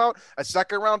talking about, a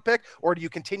second round pick, or do you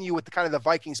continue with the kind of the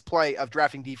Vikings play of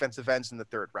drafting defensive ends in the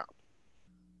third round?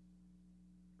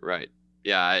 Right.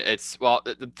 Yeah.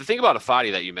 The thing about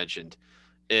Afadi that you mentioned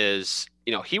is,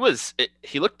 he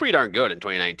looked pretty darn good in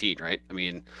 2019, right? I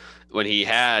mean, when he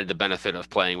had the benefit of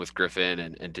playing with Griffin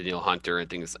and Danielle Hunter and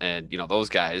things, and those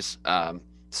guys.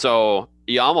 So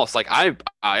you almost I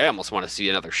almost want to see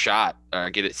another shot or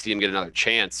see him get another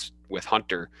chance with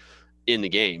Hunter in the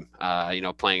game.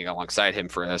 Playing alongside him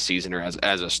for a season or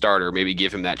as a starter, maybe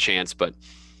give him that chance. But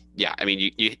yeah, I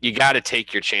mean, you got to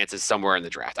take your chances somewhere in the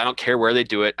draft. I don't care where they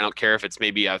do it. I don't care if it's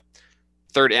maybe a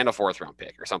third and a fourth round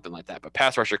pick or something like that. But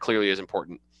pass rusher clearly is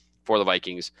important for the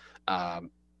Vikings.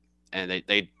 And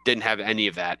they didn't have any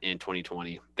of that in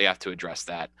 2020. They have to address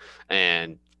that.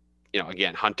 And,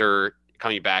 again, Hunter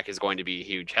coming back is going to be a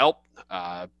huge help,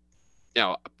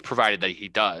 provided that he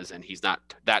does, and he's not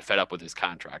that fed up with his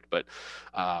contract. But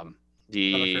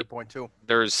another fair point too.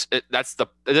 This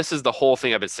is the whole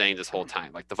thing I've been saying this whole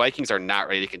time. Like the Vikings are not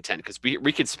ready to contend because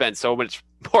we could spend so much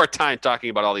more time talking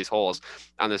about all these holes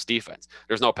on this defense.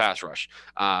 There's no pass rush.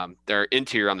 Their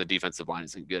interior on the defensive line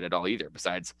isn't good at all either.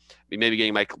 Besides maybe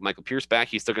getting Michael Pierce back,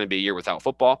 he's still going to be a year without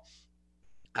football.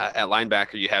 At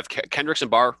linebacker, you have Kendricks and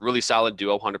Barr, really solid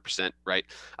duo, 100%, right?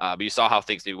 But you saw how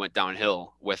things maybe went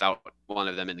downhill without one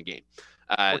of them in the game.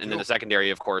 And then the secondary,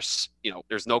 of course,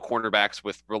 there's no cornerbacks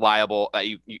with reliable that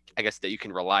you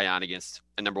can rely on against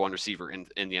a number one receiver in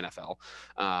the NFL.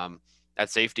 At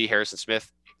safety, Harrison Smith,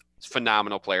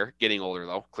 phenomenal player, getting older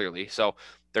though, clearly. So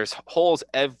there's holes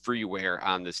everywhere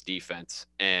on this defense,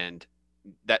 and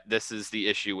that this is the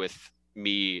issue with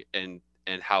me and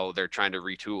how they're trying to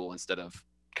retool instead of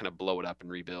kind of blow it up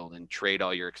and rebuild and trade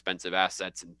all your expensive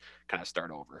assets and kind of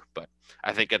start over. But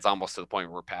I think it's almost to the point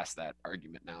where we're past that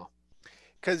argument now.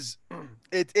 Because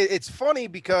it's funny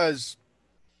because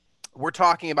we're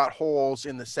talking about holes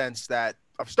in the sense that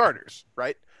of starters,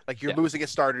 right? Like you're losing a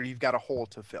starter, you've got a hole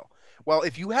to fill. Well,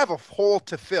 if you have a hole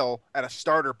to fill at a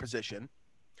starter position,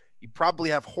 you probably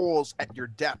have holes at your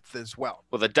depth as well.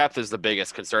 Well, the depth is the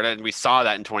biggest concern, and we saw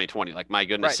that in 2020. Like, my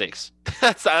goodness sakes,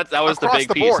 that was across the big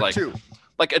the piece. Board too.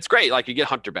 Like it's great. Like you get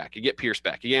Hunter back, you get Pierce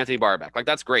back, you get Anthony Barr back. Like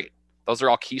that's great. Those are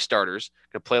all key starters.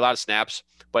 Going to play a lot of snaps,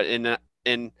 but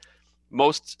in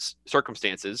most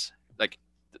circumstances, like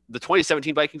the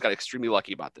 2017 Vikings got extremely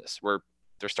lucky about this, where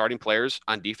their starting players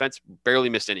on defense barely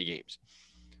missed any games.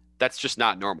 That's just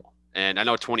not normal. And I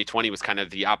know 2020 was kind of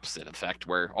the opposite effect,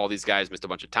 where all these guys missed a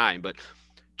bunch of time, but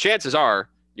chances are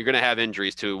you're going to have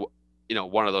injuries to,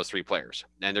 one of those three players,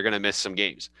 and they're going to miss some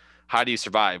games. How do you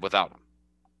survive without them?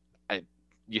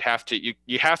 You have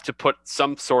to put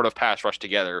some sort of pass rush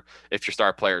together if your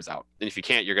star player's out. And if you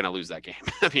can't, you're going to lose that game.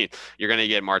 I mean, you're going to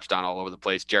get marched on all over the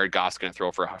place. Jared Goff's going to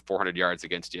throw for 400 yards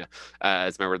against you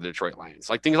as a member of the Detroit Lions.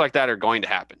 Like things like that are going to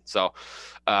happen. So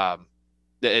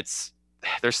there's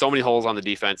so many holes on the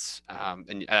defense.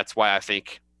 And that's why I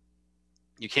think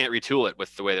you can't retool it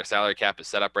with the way their salary cap is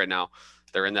set up right now.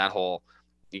 They're in that hole.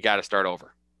 You got to start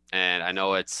over. And I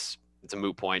know it's a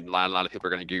moot point. A lot of people are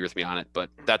going to agree with me on it,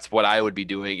 but that's what I would be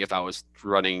doing if I was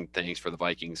running things for the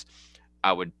Vikings.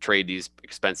 I would trade these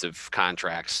expensive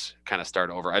contracts, kind of start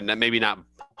over. And maybe not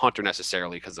Hunter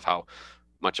necessarily because of how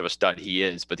much of a stud he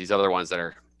is, but these other ones that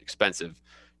are expensive,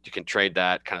 you can trade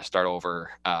that, kind of start over,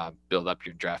 build up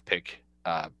your draft pick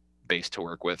base to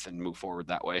work with and move forward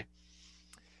that way.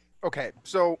 Okay,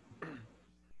 so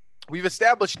we've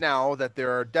established now that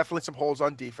there are definitely some holes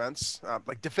on defense,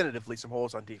 like definitively some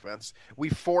holes on defense. We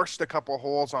forced a couple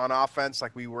holes on offense,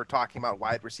 like we were talking about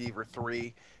wide receiver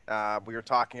 3. We were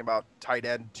talking about tight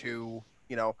end 2.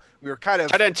 We were kind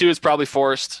of... Tight end 2 is probably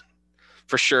forced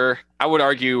for sure. I would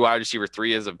argue wide receiver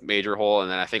 3 is a major hole, and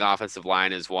then I think offensive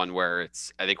line is one where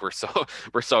I think we're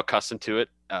so accustomed to it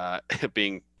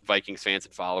being Vikings fans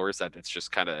and followers that it's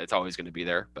just kind of, it's always going to be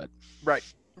there. But Right.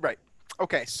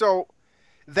 Okay, so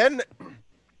then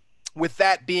with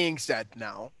that being said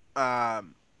now,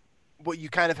 what you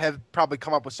kind of have probably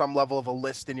come up with some level of a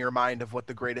list in your mind of what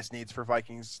the greatest needs for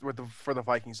the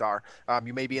Vikings are.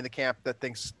 You may be in the camp that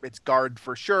thinks it's guard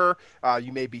for sure.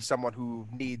 You may be someone who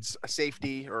needs a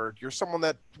safety, or you're someone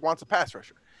that wants a pass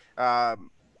rusher.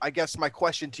 I guess my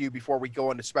question to you before we go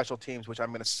into special teams, which I'm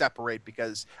going to separate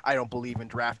because I don't believe in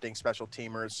drafting special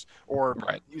teamers or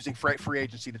using free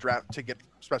agency to get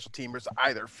special teamers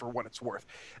either, for what it's worth.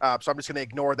 So I'm just going to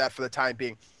ignore that for the time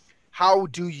being. How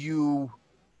do you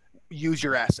use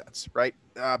your assets, right?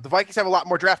 The Vikings have a lot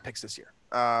more draft picks this year.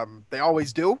 They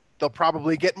always do. They'll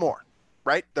probably get more,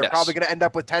 right? They're probably going to end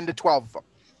up with 10 to 12 of them.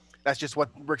 That's just what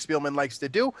Rick Spielman likes to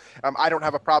do. I don't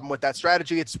have a problem with that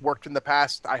strategy. It's worked in the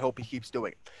past. I hope he keeps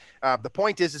doing it. The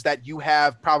point is that you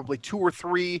have probably 2 or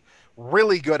 3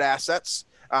 really good assets,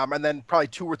 and then probably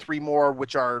 2 or 3 more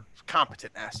which are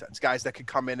competent assets, guys that could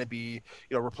come in and be,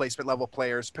 replacement level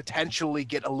players, potentially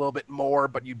get a little bit more,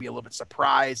 but you'd be a little bit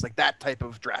surprised, like that type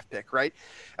of draft pick, right?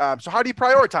 So how do you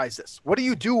prioritize this? What do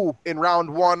you do in round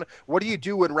 1? What do you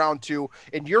do in round 2?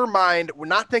 In your mind, we're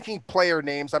not thinking player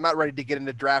names. I'm not ready to get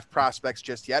into draft prospects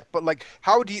just yet, but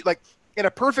how do you, in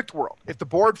a perfect world, if the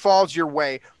board falls your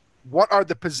way, what are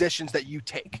the positions that you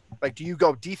take? Do you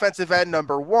go defensive end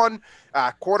number 1,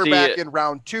 quarterback in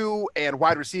round 2, and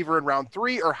wide receiver in round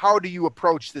 3, or how do you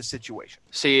approach this situation?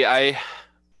 See,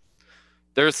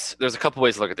 there's a couple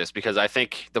ways to look at this, because I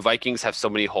think the Vikings have so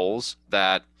many holes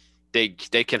that they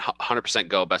can 100%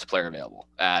 go best player available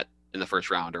in the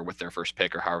first round, or with their first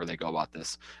pick, or however they go about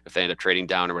this. If they end up trading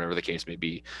down or whatever the case may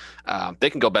be, they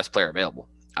can go best player available.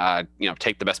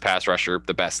 Take the best pass rusher,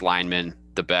 the best lineman,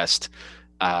 the best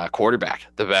quarterback,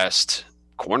 the best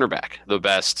cornerback, the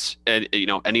best,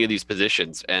 any of these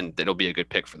positions, and it'll be a good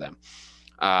pick for them.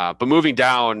 But moving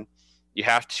down, you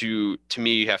have to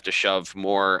shove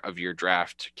more of your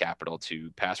draft capital to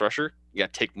pass rusher. You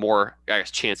got to take more,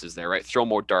 chances there, right? Throw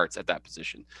more darts at that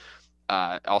position.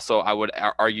 Also, I would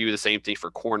argue the same thing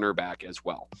for cornerback as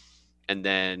well. And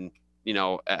then,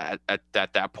 at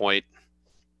that point,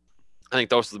 I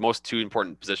think those are the most 2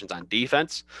 important positions on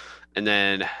defense. And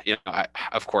then,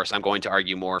 of course, I'm going to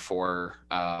argue more for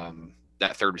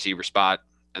that third receiver spot,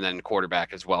 and then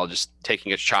quarterback as well, just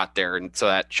taking a shot there. And so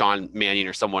that Sean Mannion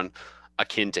or someone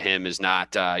akin to him is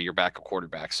not your backup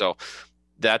quarterback. So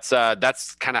that's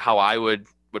kind of how I would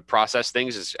process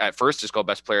things, is at first just go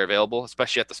best player available,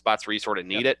 especially at the spots where you sort of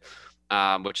need it,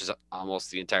 which is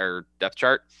almost the entire depth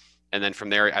chart. And then from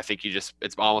there, I think it's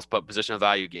almost a positional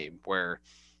value game where,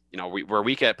 we're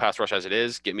weak at pass rush as it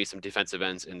is. Get me some defensive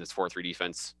ends in this 4-3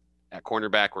 defense at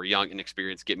cornerback. We're young and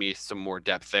experienced. Get me some more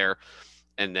depth there.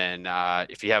 And then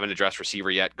if you haven't addressed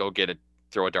receiver yet, go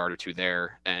throw a dart or 2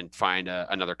 there and find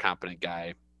another competent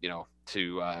guy,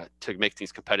 to make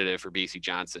things competitive for BC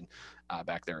Johnson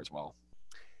back there as well.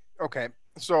 Okay.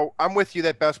 So I'm with you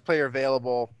that best player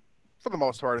available, for the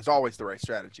most part, is always the right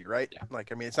strategy, right? Yeah.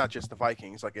 It's not just the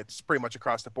Vikings. It's pretty much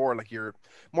across the board. You're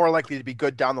more likely to be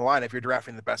good down the line if you're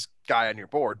drafting the best guy on your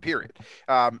board, period.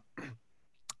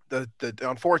 The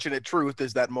unfortunate truth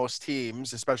is that most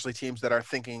teams, especially teams that are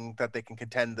thinking that they can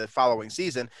contend the following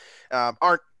season,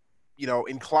 aren't,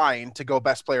 inclined to go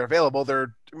best player available.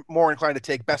 They're more inclined to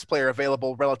take best player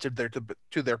available relative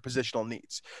to their positional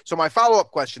needs. So my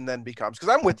follow-up question then becomes,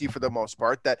 because I'm with you for the most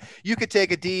part, that you could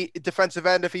take a defensive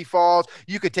end if he falls.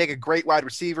 You could take a great wide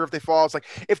receiver if they falls.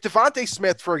 If Devontae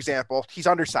Smith, for example, he's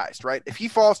undersized, right? If he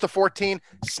falls to 14,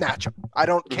 snatch him. I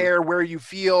don't care where you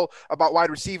feel about wide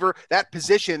receiver. That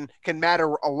position can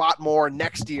matter a lot more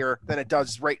next year than it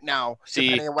does right now.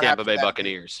 See Tampa Bay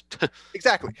Buccaneers.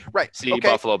 Exactly. Right. See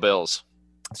Buffalo Bills.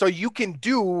 So you can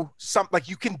do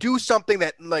something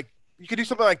that like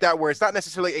that where it's not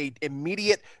necessarily a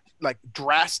immediate,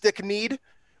 drastic need,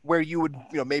 where you would,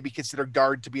 maybe consider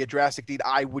guard to be a drastic need.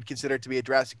 I would consider it to be a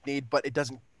drastic need, but it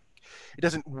doesn't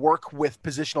work with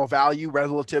positional value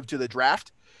relative to the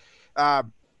draft.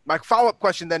 My follow-up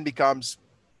question then becomes,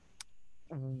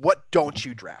 what don't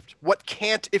you draft? What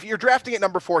can't, if you're drafting at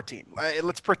number 14,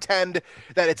 let's pretend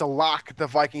that it's a lock the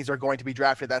Vikings are going to be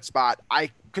drafted at that spot.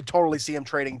 I could totally see him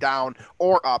trading down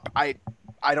or up. I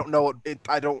don't know.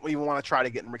 I don't even want to try to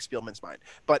get in Rick Spielman's mind.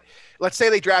 But let's say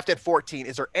they draft at 14.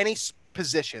 Is there any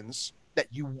positions that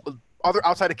you, other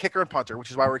outside of kicker and punter,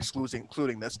 which is why we're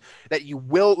including this, that you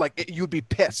will, you'd be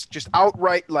pissed, just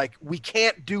outright, we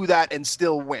can't do that and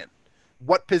still win?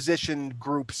 What position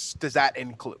groups does that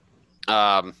include?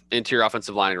 Interior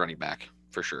offensive line and running back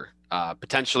for sure.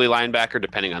 Potentially linebacker,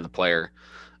 depending on the player.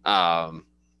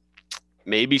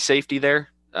 Maybe safety there.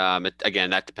 Again,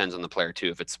 that depends on the player too.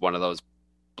 If it's one of those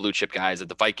blue chip guys that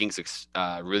the Vikings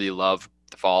really love,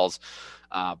 the falls.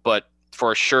 But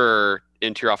for sure,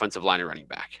 interior offensive line and running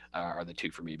back are the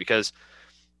two for me, because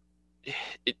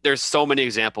there's so many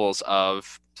examples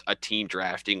of a team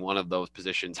drafting one of those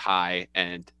positions high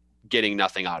and getting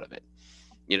nothing out of it,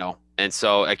 And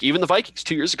so, like, even the Vikings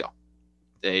 2 years ago,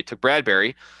 they took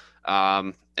Bradbury,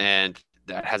 and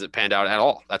that hasn't panned out at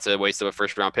all. That's a waste of a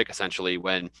first round pick, essentially.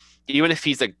 When even if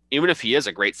he is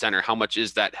a great center, how much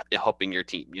is that helping your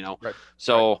team? Right.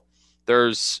 So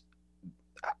those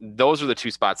are the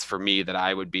two spots for me that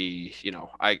I would be.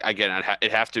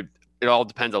 It all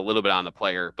depends a little bit on the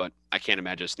player, but I can't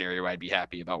imagine a scenario where I'd be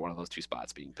happy about one of those two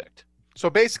spots being picked. So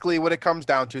basically what it comes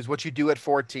down to is what you do at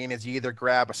 14 is you either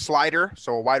grab a slider,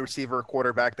 so a wide receiver, a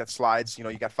quarterback that slides.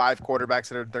 You got 5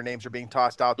 quarterbacks their names are being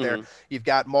tossed out there. Mm-hmm. You've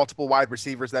got multiple wide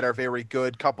receivers that are very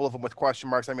good, couple of them with question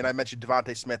marks. I mean, I mentioned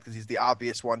Devontae Smith because he's the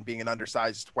obvious one, being an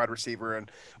undersized wide receiver, and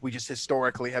we just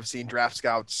historically have seen draft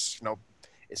scouts,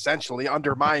 essentially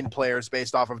undermine players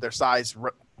based off of their size,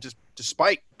 just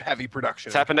despite heavy production.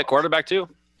 It's happened at quarterback too.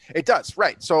 It does,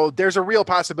 right. So there's a real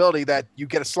possibility that you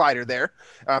get a slider there.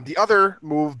 The other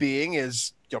move being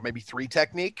is, maybe 3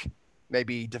 technique,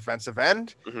 maybe defensive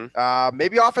end,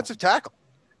 maybe offensive tackle.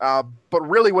 But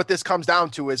really what this comes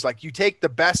down to is, like, you take the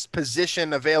best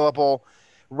position available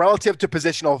relative to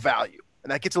positional value.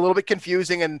 And that gets a little bit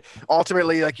confusing, and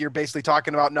ultimately, like, you're basically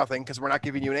talking about nothing because we're not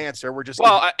giving you an answer. We're just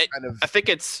I think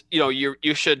it's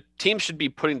teams should be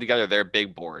putting together their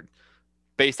big board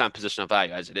based on positional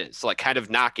value as it is. So, like, kind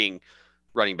of knocking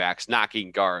running backs,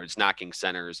 knocking guards, knocking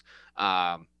centers,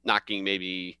 knocking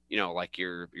maybe like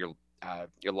your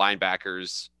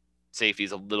linebackers,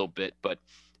 safeties a little bit, but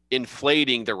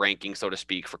inflating the ranking, so to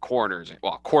speak, for corners.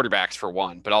 Well, quarterbacks for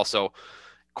one, but also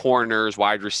corners,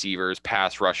 wide receivers,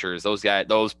 pass rushers.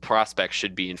 Those prospects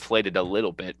should be inflated a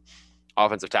little bit.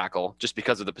 Offensive tackle, just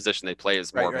because of the position they play,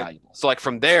 is more valuable. So, like,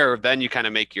 from there, then you kind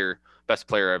of make your best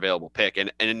player available pick.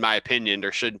 And in my opinion,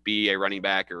 there shouldn't be a running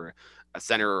back or a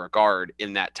center or a guard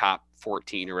in that top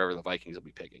 14 or wherever the Vikings will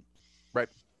be picking. Right.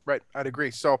 I'd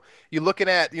agree. So you're looking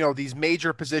at, these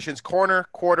major positions: corner,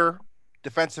 quarter,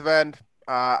 defensive end.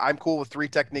 I'm cool with 3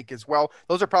 technique as well.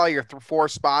 Those are probably your 4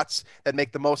 spots that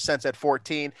make the most sense at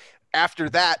 14. After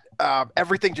that,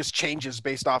 everything just changes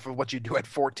based off of what you do at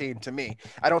 14 to me.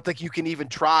 I don't think you can even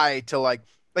try to like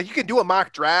you can do a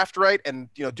mock draft, right? And,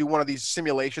 do one of these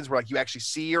simulations where, like, you actually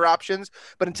see your options,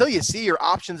 but until you see your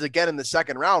options again in the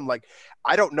second round, like,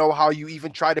 I don't know how you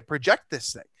even try to project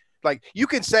this thing. Like, you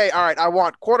can say, all right, I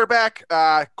want quarterback,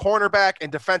 cornerback, and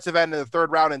defensive end in the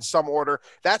third round in some order.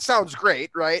 That sounds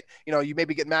great, right? You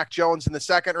maybe get Mac Jones in the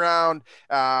second round,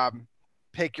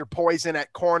 pick your poison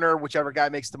at corner, whichever guy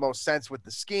makes the most sense with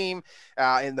the scheme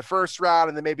in the first round.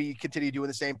 And then maybe you continue doing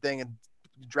the same thing and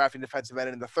drafting defensive end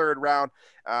in the third round.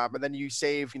 And then you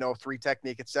save, 3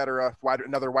 technique, et cetera,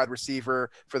 another wide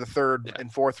receiver for the third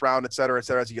and fourth round, et cetera,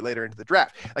 as you get later into the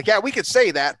draft. Like, yeah, we could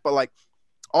say that, but, like,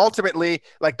 ultimately,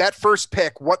 like, that first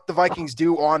pick, what the Vikings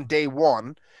do on day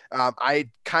one,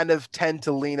 I kind of tend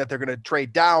to lean that they're going to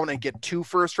trade down and get 2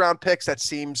 first-round picks. That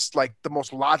seems like the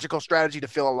most logical strategy to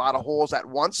fill a lot of holes at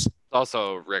once.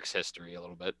 Also Rick's history a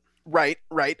little bit. Right.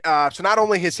 So not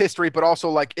only his history, but also,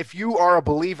 like, if you are a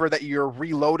believer that you're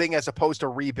reloading as opposed to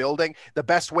rebuilding, the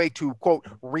best way to, quote,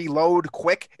 reload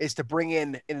quick is to bring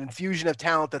in an infusion of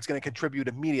talent that's going to contribute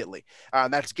immediately.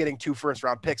 And that's getting 2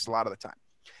 first-round picks a lot of the time.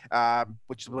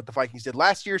 Which is what the Vikings did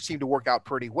last year. Seemed to work out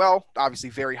pretty well. Obviously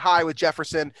very high with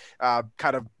Jefferson,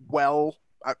 kind of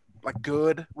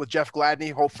good with Jeff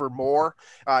Gladney. Hope for more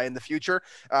in the future.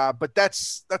 But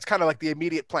that's kind of like the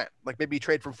immediate plan. Like, maybe you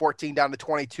trade from 14 down to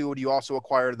 22, and you also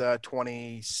acquire the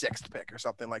 26th pick or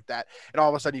something like that. And all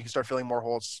of a sudden you can start filling more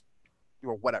holes,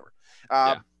 whatever.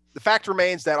 The fact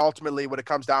remains that ultimately what it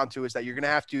comes down to is that you're going to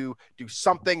have to do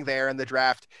something there in the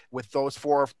draft with those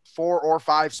four or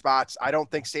 5 spots. I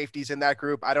don't think safety's in that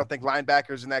group. I don't think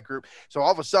linebackers in that group. So all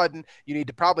of a sudden you need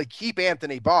to probably keep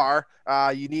Anthony Barr.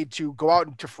 You need to go out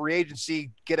into free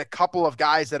agency, get a couple of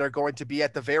guys that are going to be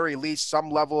at the very least some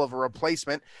level of a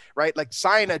replacement, right? Like,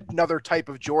 sign another type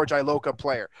of George Iloka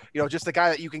player, just the guy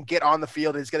that you can get on the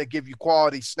field and is going to give you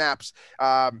quality snaps.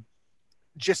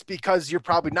 Just because you're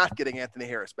probably not getting Anthony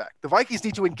Harris back. The Vikings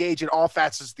need to engage in all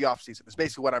facets of the offseason. Is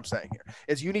basically what I'm saying here.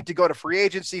 Is you need to go to free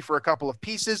agency for a couple of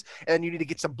pieces, and you need to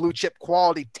get some blue chip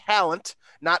quality talent,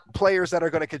 not players that are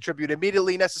going to contribute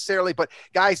immediately necessarily, but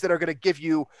guys that are going to give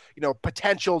you,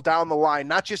 potential down the line,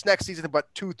 not just next season,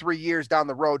 but 2-3 years down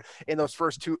the road in those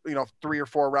first 3 or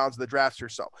 4 rounds of the drafts or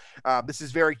so. This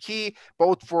is very key,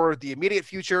 both for the immediate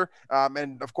future,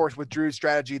 and of course with Drew's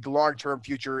strategy, the long-term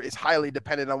future is highly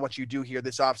dependent on what you do here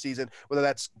this offseason, whether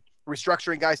that's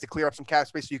restructuring guys to clear up some cap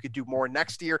space so you could do more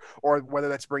next year, or whether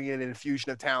that's bringing in an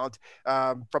infusion of talent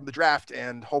from the draft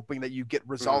and hoping that you get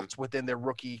results within their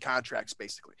rookie contracts,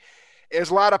 basically. There's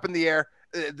a lot up in the air.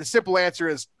 The simple answer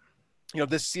is,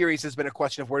 this series has been a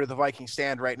question of where do the Vikings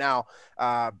stand right now.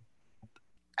 The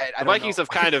Vikings have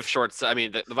kind of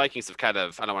the Vikings have kind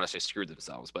of, I don't want to say screwed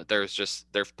themselves, but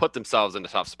they've put themselves in a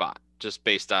tough spot just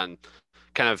based on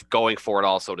kind of going for it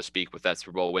all, so to speak, with that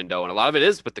Super Bowl window. And a lot of it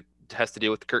has to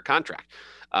deal with the Kirk contract.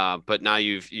 But now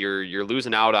you're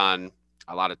losing out on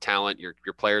a lot of talent. Your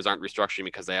players aren't restructuring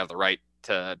because they have the right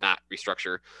to not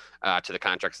restructure to the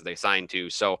contracts that they signed to.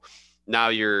 So now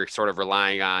you're sort of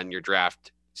relying on your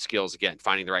draft skills again,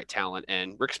 finding the right talent.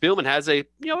 And Rick Spielman has a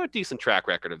decent track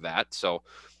record of that. So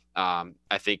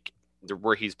I think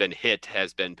where he's been hit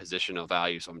has been positional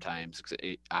value sometimes,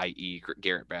 i.e.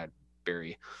 Garrett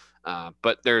Bradbury.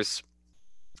 But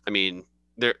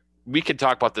we could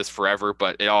talk about this forever,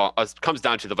 but it comes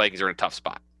down to the Vikings are in a tough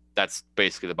spot. That's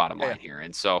basically the bottom line here.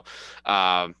 And so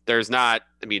the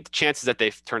chances that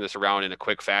they turn this around in a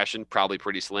quick fashion, probably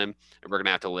pretty slim. And we're going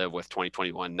to have to live with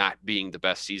 2021 not being the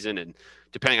best season. And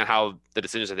depending on how the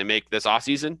decisions that they make this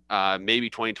offseason, maybe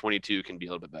 2022 can be a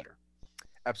little bit better.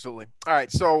 Absolutely. All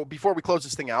right. So before we close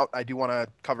this thing out, I do want to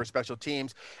cover special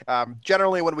teams.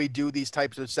 Generally, when we do these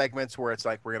types of segments where it's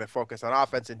like we're going to focus on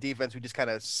offense and defense, we just kind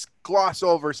of gloss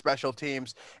over special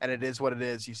teams, and it is what it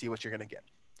is. You see what you're going to get.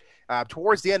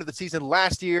 Towards the end of the season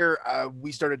last year,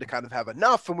 we started to kind of have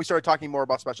enough, and we started talking more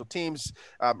about special teams,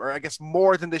 or I guess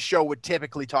more than the show would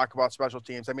typically talk about special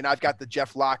teams. I mean, I've got the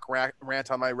Jeff Locke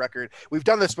rant on my record. We've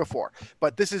done this before,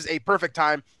 but this is a perfect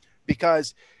time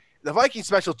because the Viking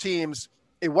special teams,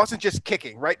 it wasn't just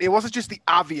kicking, right? It wasn't just the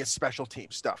obvious special team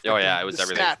stuff. Oh, yeah, it was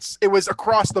everything. Stats, it was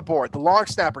across the board. The long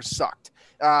snapper sucked.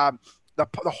 The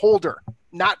holder,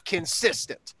 not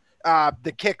consistent.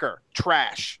 The kicker,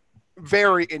 trash.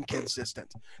 Very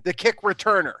inconsistent. The kick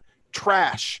returner,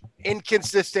 trash,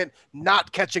 inconsistent,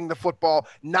 not catching the football,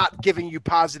 not giving you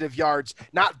positive yards,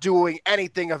 not doing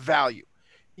anything of value.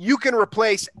 You can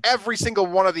replace every single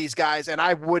one of these guys, and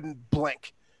I wouldn't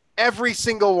blink. Every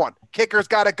single one. Kicker's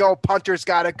got to go. Punter's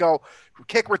got to go.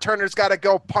 Kick returner's got to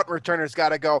go. Punt returner's got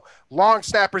to go. Long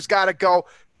snapper's got to go.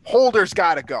 Holder's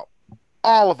got to go.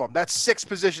 All of them. That's 6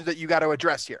 positions that you got to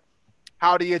address here.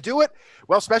 How do you do it?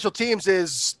 Well, special teams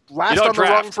is last on the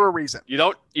rung for a reason. You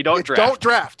don't draft. Don't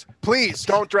draft. Please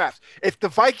don't draft. If the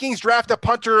Vikings draft a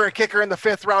punter or a kicker in the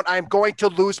 5th round, I'm going to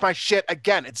lose my shit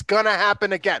again. It's going to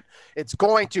happen again. It's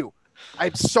going to.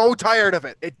 I'm so tired of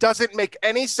it. It doesn't make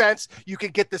any sense. You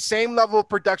can get the same level of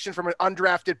production from an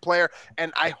undrafted player,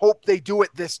 and I hope they do it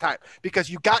this time because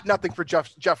you got nothing for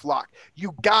Jeff Locke.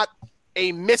 You got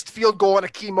a missed field goal and a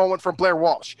key moment from Blair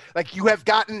Walsh. Like, you have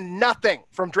gotten nothing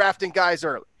from drafting guys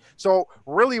early. So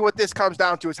really what this comes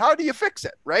down to is how do you fix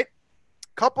it, right?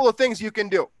 Couple of things you can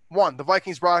do. One, the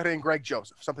Vikings brought in Greg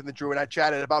Joseph, something that Drew and I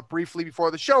chatted about briefly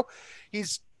before the show.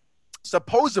 He's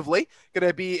supposedly going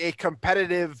to be a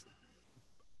competitive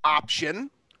option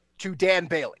to Dan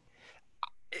Bailey.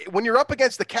 When you're up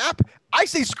against the cap, I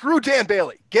say screw Dan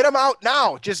Bailey. Get him out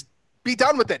now. Just be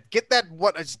done with it. Get that,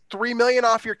 $3 million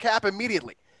off your cap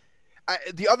immediately.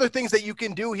 The other things that you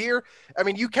can do here, I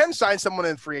mean, you can sign someone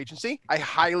in free agency. I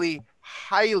highly,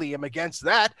 highly am against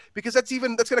that because that's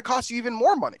going to cost you even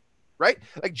more money, right?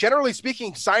 Like, generally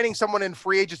speaking, signing someone in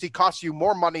free agency costs you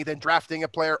more money than drafting a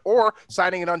player or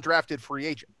signing an undrafted free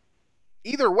agent.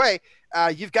 Either way,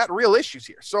 you've got real issues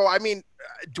here. So, I mean,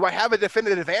 do I have a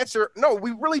definitive answer? No,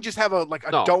 we really just have a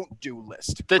don't do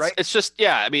list. Right? It's just,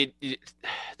 I mean,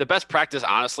 the best practice,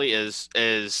 honestly,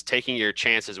 is taking your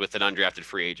chances with an undrafted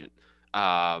free agent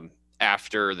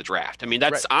after the draft. I mean,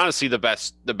 that's honestly the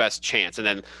best chance.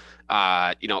 And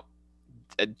then,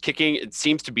 kicking, it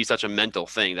seems to be such a mental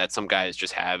thing that some guys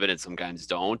just have it and some guys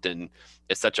don't. And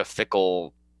it's such a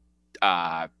fickle,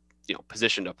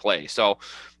 position to play. So,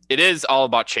 it is all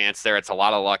about chance there. It's a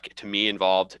lot of luck to me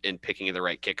involved in picking the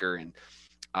right kicker.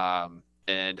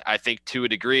 And I think to a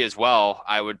degree as well,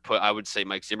 I would say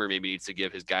Mike Zimmer maybe needs to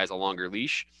give his guys a longer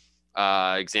leash.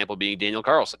 Example being Daniel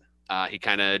Carlson. He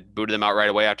kind of booted them out right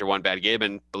away after one bad game.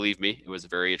 And believe me, it was a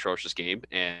very atrocious game.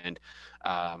 And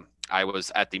I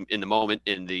was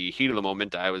in the heat of the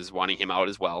moment, I was wanting him out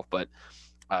as well. But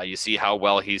you see how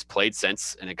well he's played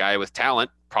since, and a guy with talent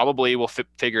probably will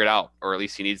figure it out, or at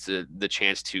least he needs the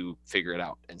chance to figure it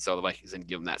out. And so the Vikings didn't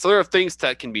give him that. So there are things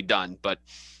that can be done, but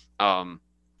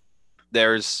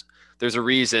there's a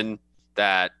reason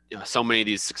that so many of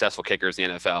these successful kickers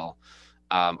in the NFL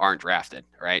aren't drafted,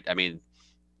 right? I mean,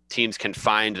 teams can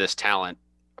find this talent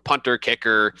punter,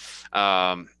 kicker,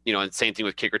 and same thing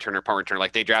with kick returner, punt returner.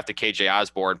 Like they drafted KJ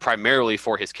Osborne primarily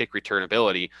for his kick return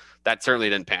ability. That certainly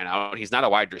didn't pan out. He's not a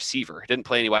wide receiver. He didn't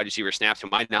play any wide receiver snaps to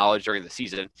my knowledge during the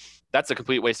season. That's a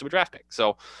complete waste of a draft pick.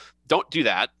 So don't do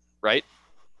that, right?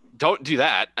 Don't do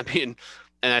that. I mean,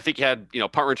 and I think you had,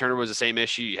 punt returner was the same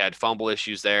issue. You had fumble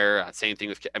issues there. Same thing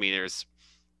with, there's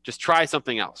just try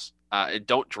something else.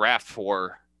 Don't draft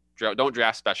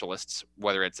specialists,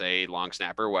 whether it's a long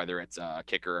snapper, whether it's a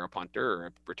kicker or a punter or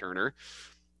a returner.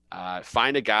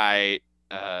 Find a guy,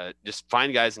 just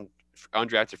find guys in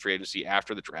undrafted free agency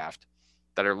after the draft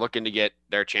that are looking to get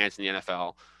their chance in the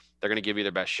NFL. They're going to give you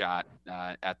their best shot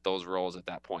at those roles at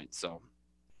that point. So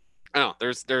I don't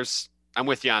know. I'm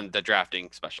with you on the drafting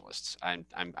specialists. I'm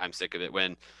sick of it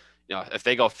when, if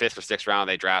they go 5th or 6th round,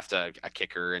 they draft a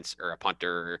kicker or a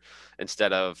punter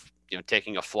instead of,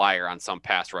 taking a flyer on some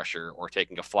pass rusher or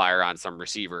taking a flyer on some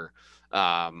receiver.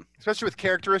 Especially with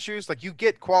character issues. Like you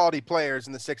get quality players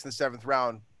in the 6th and 7th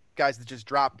round, guys that just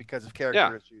drop because of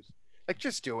character issues. Like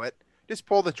just do it. Just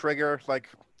pull the trigger. Like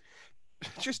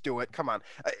just do it. Come on.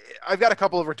 I've got a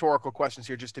couple of rhetorical questions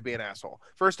here just to be an asshole.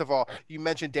 First of all, you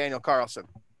mentioned Daniel Carlson.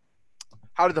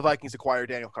 How did the Vikings acquire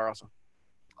Daniel Carlson?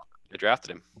 They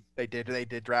drafted him. They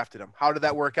did drafted him. How did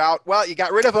that work out? Well, you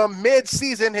got rid of him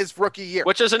mid-season his rookie year.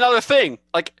 Which is another thing.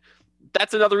 Like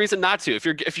that's another reason not to.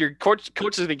 If your coach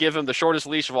is going to give him the shortest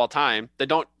leash of all time, then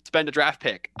don't spend a draft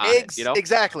pick on it,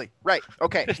 Exactly. Right.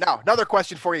 Okay. Now, another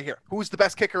question for you here. Who's the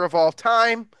best kicker of all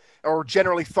time or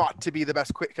generally thought to be the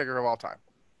best kicker of all time?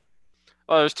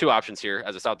 Well, there's two options here.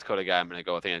 As a South Dakota guy, I'm going to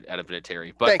go with Adam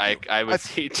Vinatieri. But I would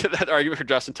see to that argument for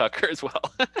Justin Tucker as well.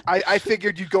 I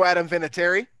figured you'd go Adam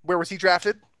Vinatieri. Where was he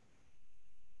drafted?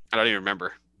 I don't even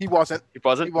remember. He wasn't. He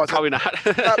wasn't? Probably not.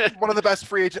 One of the best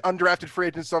undrafted free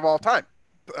agents of all time.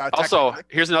 Also,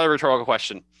 here's another rhetorical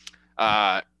question.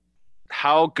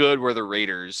 How good were the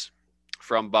Raiders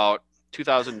from about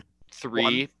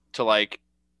 2003 to like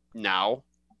now?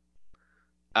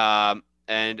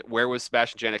 And where was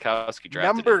Sebastian Janikowski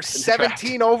drafted? Number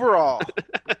 17 overall.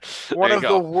 One of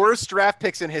the worst draft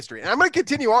picks in history. And I'm going to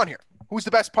continue on here. Who's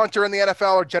the best punter in the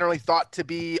NFL or generally thought to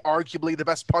be arguably the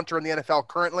best punter in the NFL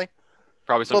currently?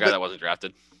 Probably some guy that wasn't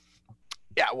drafted.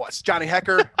 Yeah, it was. Johnny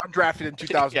Hekker, undrafted in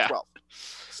 2012.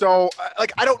 So,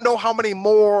 I don't know how many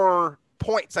more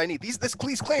points I need. These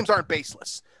claims aren't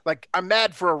baseless. Like, I'm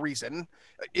mad for a reason.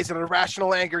 Is it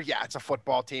irrational anger? Yeah, it's a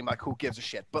football team. Like, who gives a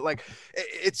shit? But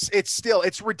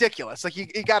it's ridiculous. Like,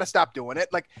 you got to stop doing it.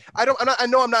 Like, I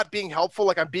know I'm not being helpful.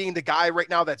 Like, I'm being the guy right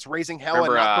now that's raising hell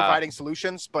and not providing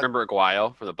solutions. But remember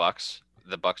Aguayo for the Bucks?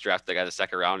 The Bucks drafted the guy the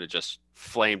second round and just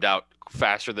flamed out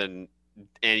faster than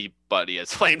anybody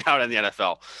has flamed out in the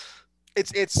NFL.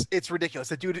 It's ridiculous.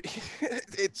 The dude,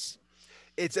 it's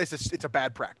a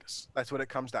bad practice. That's what it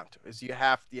comes down to. Is you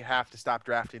have to stop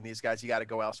drafting these guys. You got to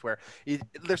go elsewhere.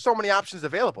 There's so many options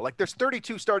available. Like there's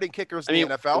 32 starting kickers in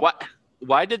the NFL.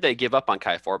 Why did they give up on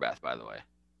Kai Forbath, by the way?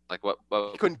 Like what?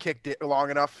 He couldn't kick it long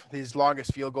enough. His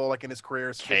longest field goal in his career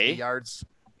is 50 yards.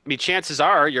 I mean, chances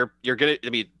are you're gonna. I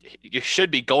mean, you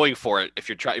should be going for it if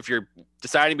you're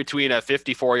deciding between a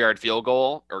 54-yard field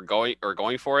goal or going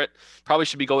for it. Probably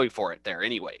should be going for it there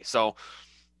anyway. So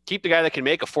keep the guy that can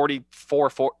make a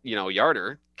 44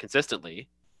 yarder consistently.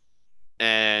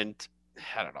 And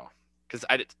I don't know because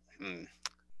I did.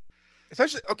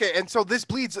 Especially and so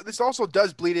this also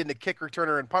does bleed into kick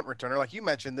returner and punt returner. Like you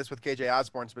mentioned this with KJ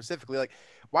Osborne specifically. Like,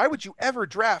 why would you ever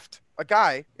draft a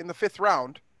guy in the 5th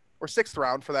round? Or 6th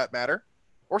round for that matter,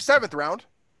 or 7th round.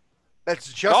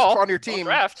 That's just on your team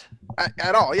draft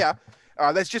at all. Yeah.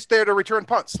 That's just there to return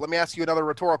punts. Let me ask you another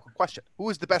rhetorical question.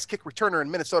 Who is the best kick returner in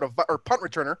Minnesota or punt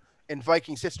returner in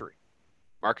Vikings history?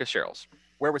 Marcus Sherrills.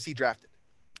 Where was he drafted?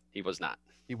 He was not.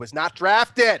 He was not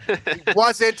drafted. He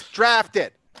wasn't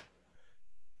drafted.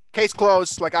 Case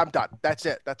closed. Like I'm done. That's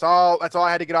it. That's all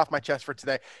I had to get off my chest for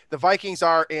today. The Vikings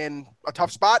are in a tough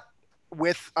spot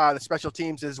with the special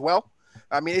teams as well.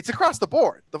 I mean, it's across the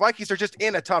board. The Vikings are just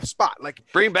in a tough spot. Like,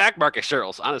 bring back Marcus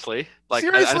Sherrills, honestly. Like,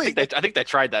 seriously, I think they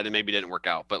tried that and maybe didn't work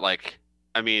out. But like,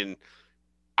 I mean,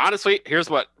 honestly, here's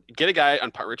what: get a guy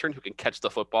on punt return who can catch the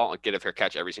football and get a fair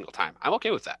catch every single time. I'm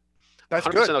okay with that. That's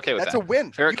 100% good. Okay with That's that. a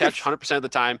win. Fair catch 100% of the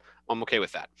time. I'm okay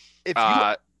with that.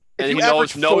 And he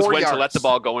knows when to let the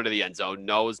ball go into the end zone.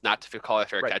 Knows not to call a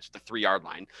fair catch at the 3-yard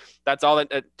line. That's all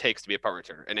that it takes to be a punt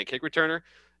returner. And a kick returner,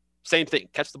 same thing.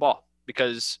 Catch the ball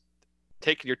because.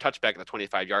 Take your touchback at the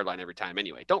 25-yard line every time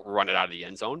anyway. Don't run it out of the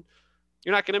end zone.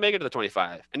 You're not going to make it to the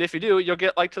 25. And if you do, you'll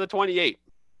get to the 28.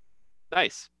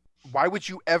 Nice. Why would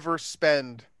you ever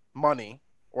spend money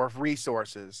or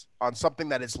resources on something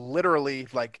that is literally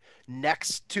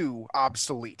next to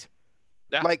obsolete?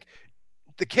 Yeah. Like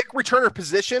the kick returner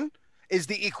position is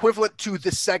the equivalent to the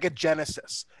Sega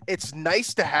Genesis. It's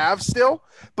nice to have still,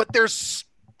 but there's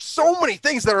so many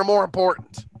things that are more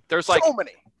important. There's like so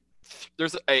many.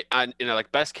 There's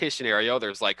like best case scenario,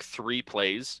 there's like 3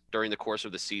 plays during the course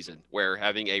of the season where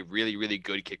having a really, really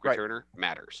good kick returner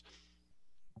matters.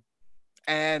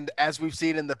 And as we've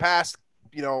seen in the past,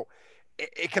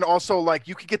 it can also, like,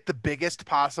 you could get the biggest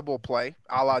possible play,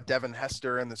 a la Devin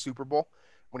Hester in the Super Bowl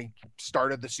when he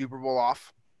started the Super Bowl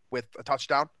off with a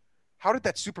touchdown. How did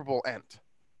that Super Bowl end?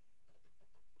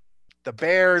 The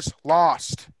Bears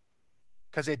lost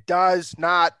because it does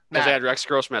not matter. Because they had Rex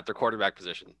Grossman at their quarterback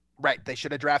position. Right. They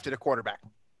should have drafted a quarterback.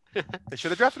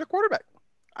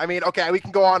 I mean, okay, we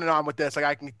can go on and on with this. Like,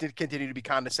 I can continue to be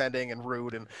condescending and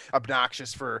rude and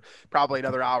obnoxious for probably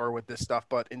another hour with this stuff,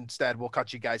 but instead we'll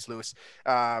cut you guys loose.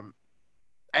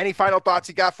 Any final thoughts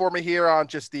you got for me here on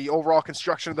just the overall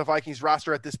construction of the Vikings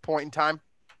roster at this point in time?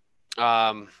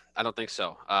 I don't think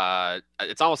so.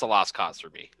 It's almost a lost cause for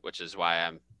me, which is why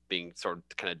I'm being sort of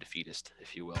kind of defeatist,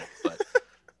 if you will. But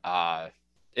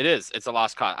it's a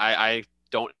lost cause. I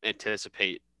don't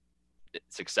anticipate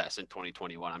success in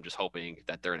 2021. I'm just hoping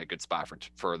that they're in a good spot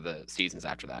for the seasons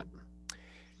after that.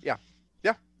 Yeah.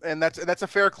 And that's a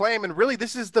fair claim. And really,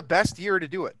 this is the best year to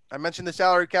do it. I mentioned the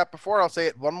salary cap before. I'll say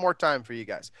it one more time for you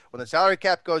guys. When the salary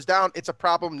cap goes down, it's a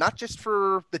problem, not just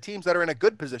for the teams that are in a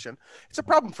good position. It's a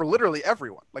problem for literally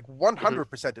everyone, like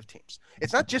 100% of teams.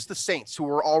 It's not just the Saints who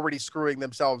are already screwing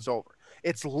themselves over.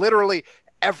 It's literally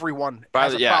everyone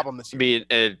has a problem this year. I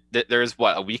mean, there's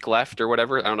a week left or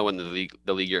whatever. I don't know when the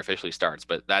league year officially starts,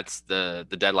 but that's the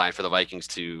deadline for the Vikings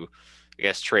to, I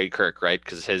guess, trade Kirk, right?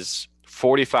 Because his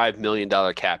 $45 million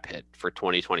cap hit for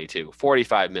 2022,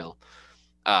 45 mil,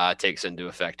 takes into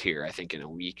effect here, I think in a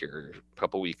week or a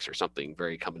couple weeks or something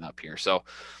very coming up here. So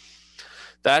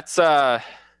that's kind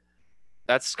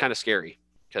of scary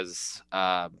because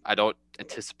I don't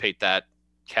anticipate that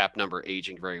cap number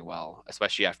aging very well,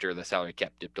 especially after the salary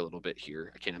cap dipped a little bit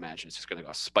here. I can't imagine it's just going to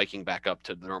go spiking back up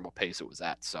to the normal pace it was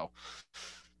at. So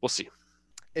we'll see.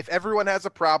 If everyone has a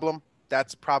problem,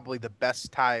 that's probably the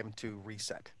best time to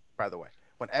reset. By the way,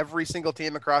 when every single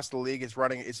team across the league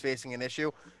is facing an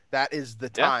issue, that is the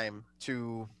time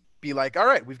to be like, all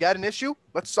right, we've got an issue.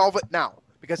 Let's solve it now,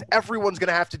 because everyone's going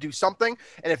to have to do something.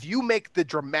 And if you make the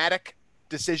dramatic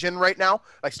decision right now,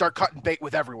 like start cutting bait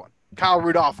with everyone, Kyle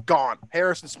Rudolph gone,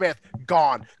 Harrison Smith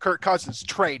gone, Kirk Cousins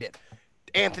traded,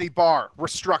 Anthony Barr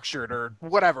restructured or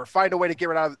whatever, find a way to get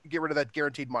rid of that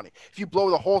guaranteed money. If you blow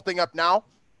the whole thing up now,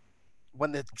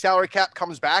 when the salary cap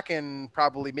comes back in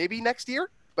probably maybe next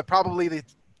year, but probably the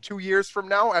 2 years from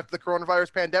now after the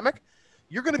coronavirus pandemic,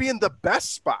 you're going to be in the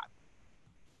best spot.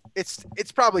 It's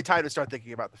probably time to start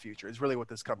thinking about the future is really what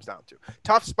this comes down to.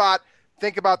 Tough spot.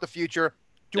 Think about the future.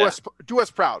 Do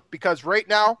us proud, because right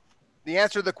now the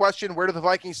answer to the question, where do the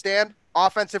Vikings stand?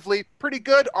 Offensively, pretty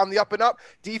good on the up and up.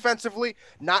 Defensively,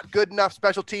 not good enough.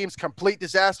 Special teams, complete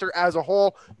disaster as a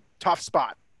whole. Tough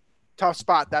spot.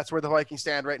 That's where the Vikings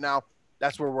stand right now.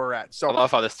 That's where we're at. So I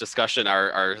love how this discussion,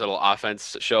 our little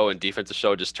offense show and defensive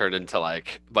show, just turned into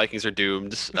like Vikings are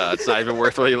doomed. It's not even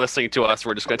worth really listening to us.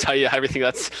 We're just going to tell you everything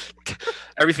that's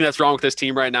wrong with this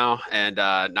team right now, and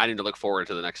not even to look forward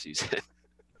to the next season.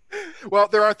 Well,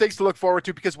 there are things to look forward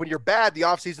to, because when you're bad, the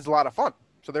offseason is a lot of fun.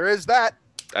 So there is that.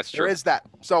 That's true. There is that.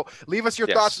 So leave us your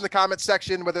thoughts in the comments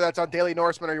section, whether that's on Daily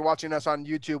Norseman or you're watching us on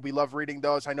YouTube. We love reading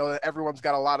those. I know that everyone's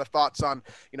got a lot of thoughts on,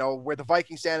 where the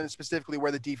Vikings stand and specifically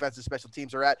where the defense and special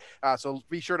teams are at. So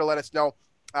be sure to let us know.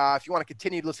 If you want to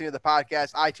continue listening to the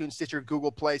podcast, iTunes, Stitcher,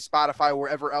 Google Play, Spotify,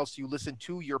 wherever else you listen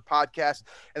to your podcast.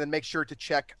 And then make sure to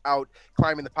check out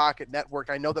Climbing the Pocket Network.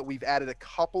 I know that we've added a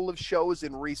couple of shows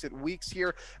in recent weeks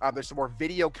here. There's some more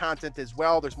video content as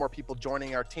well. There's more people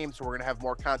joining our team, so we're going to have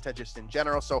more content just in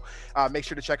general. So make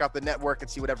sure to check out the network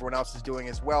and see what everyone else is doing,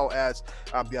 as well as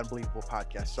the Unbelievable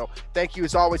Podcast. So thank you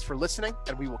as always for listening,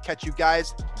 and we will catch you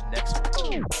guys next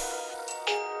week.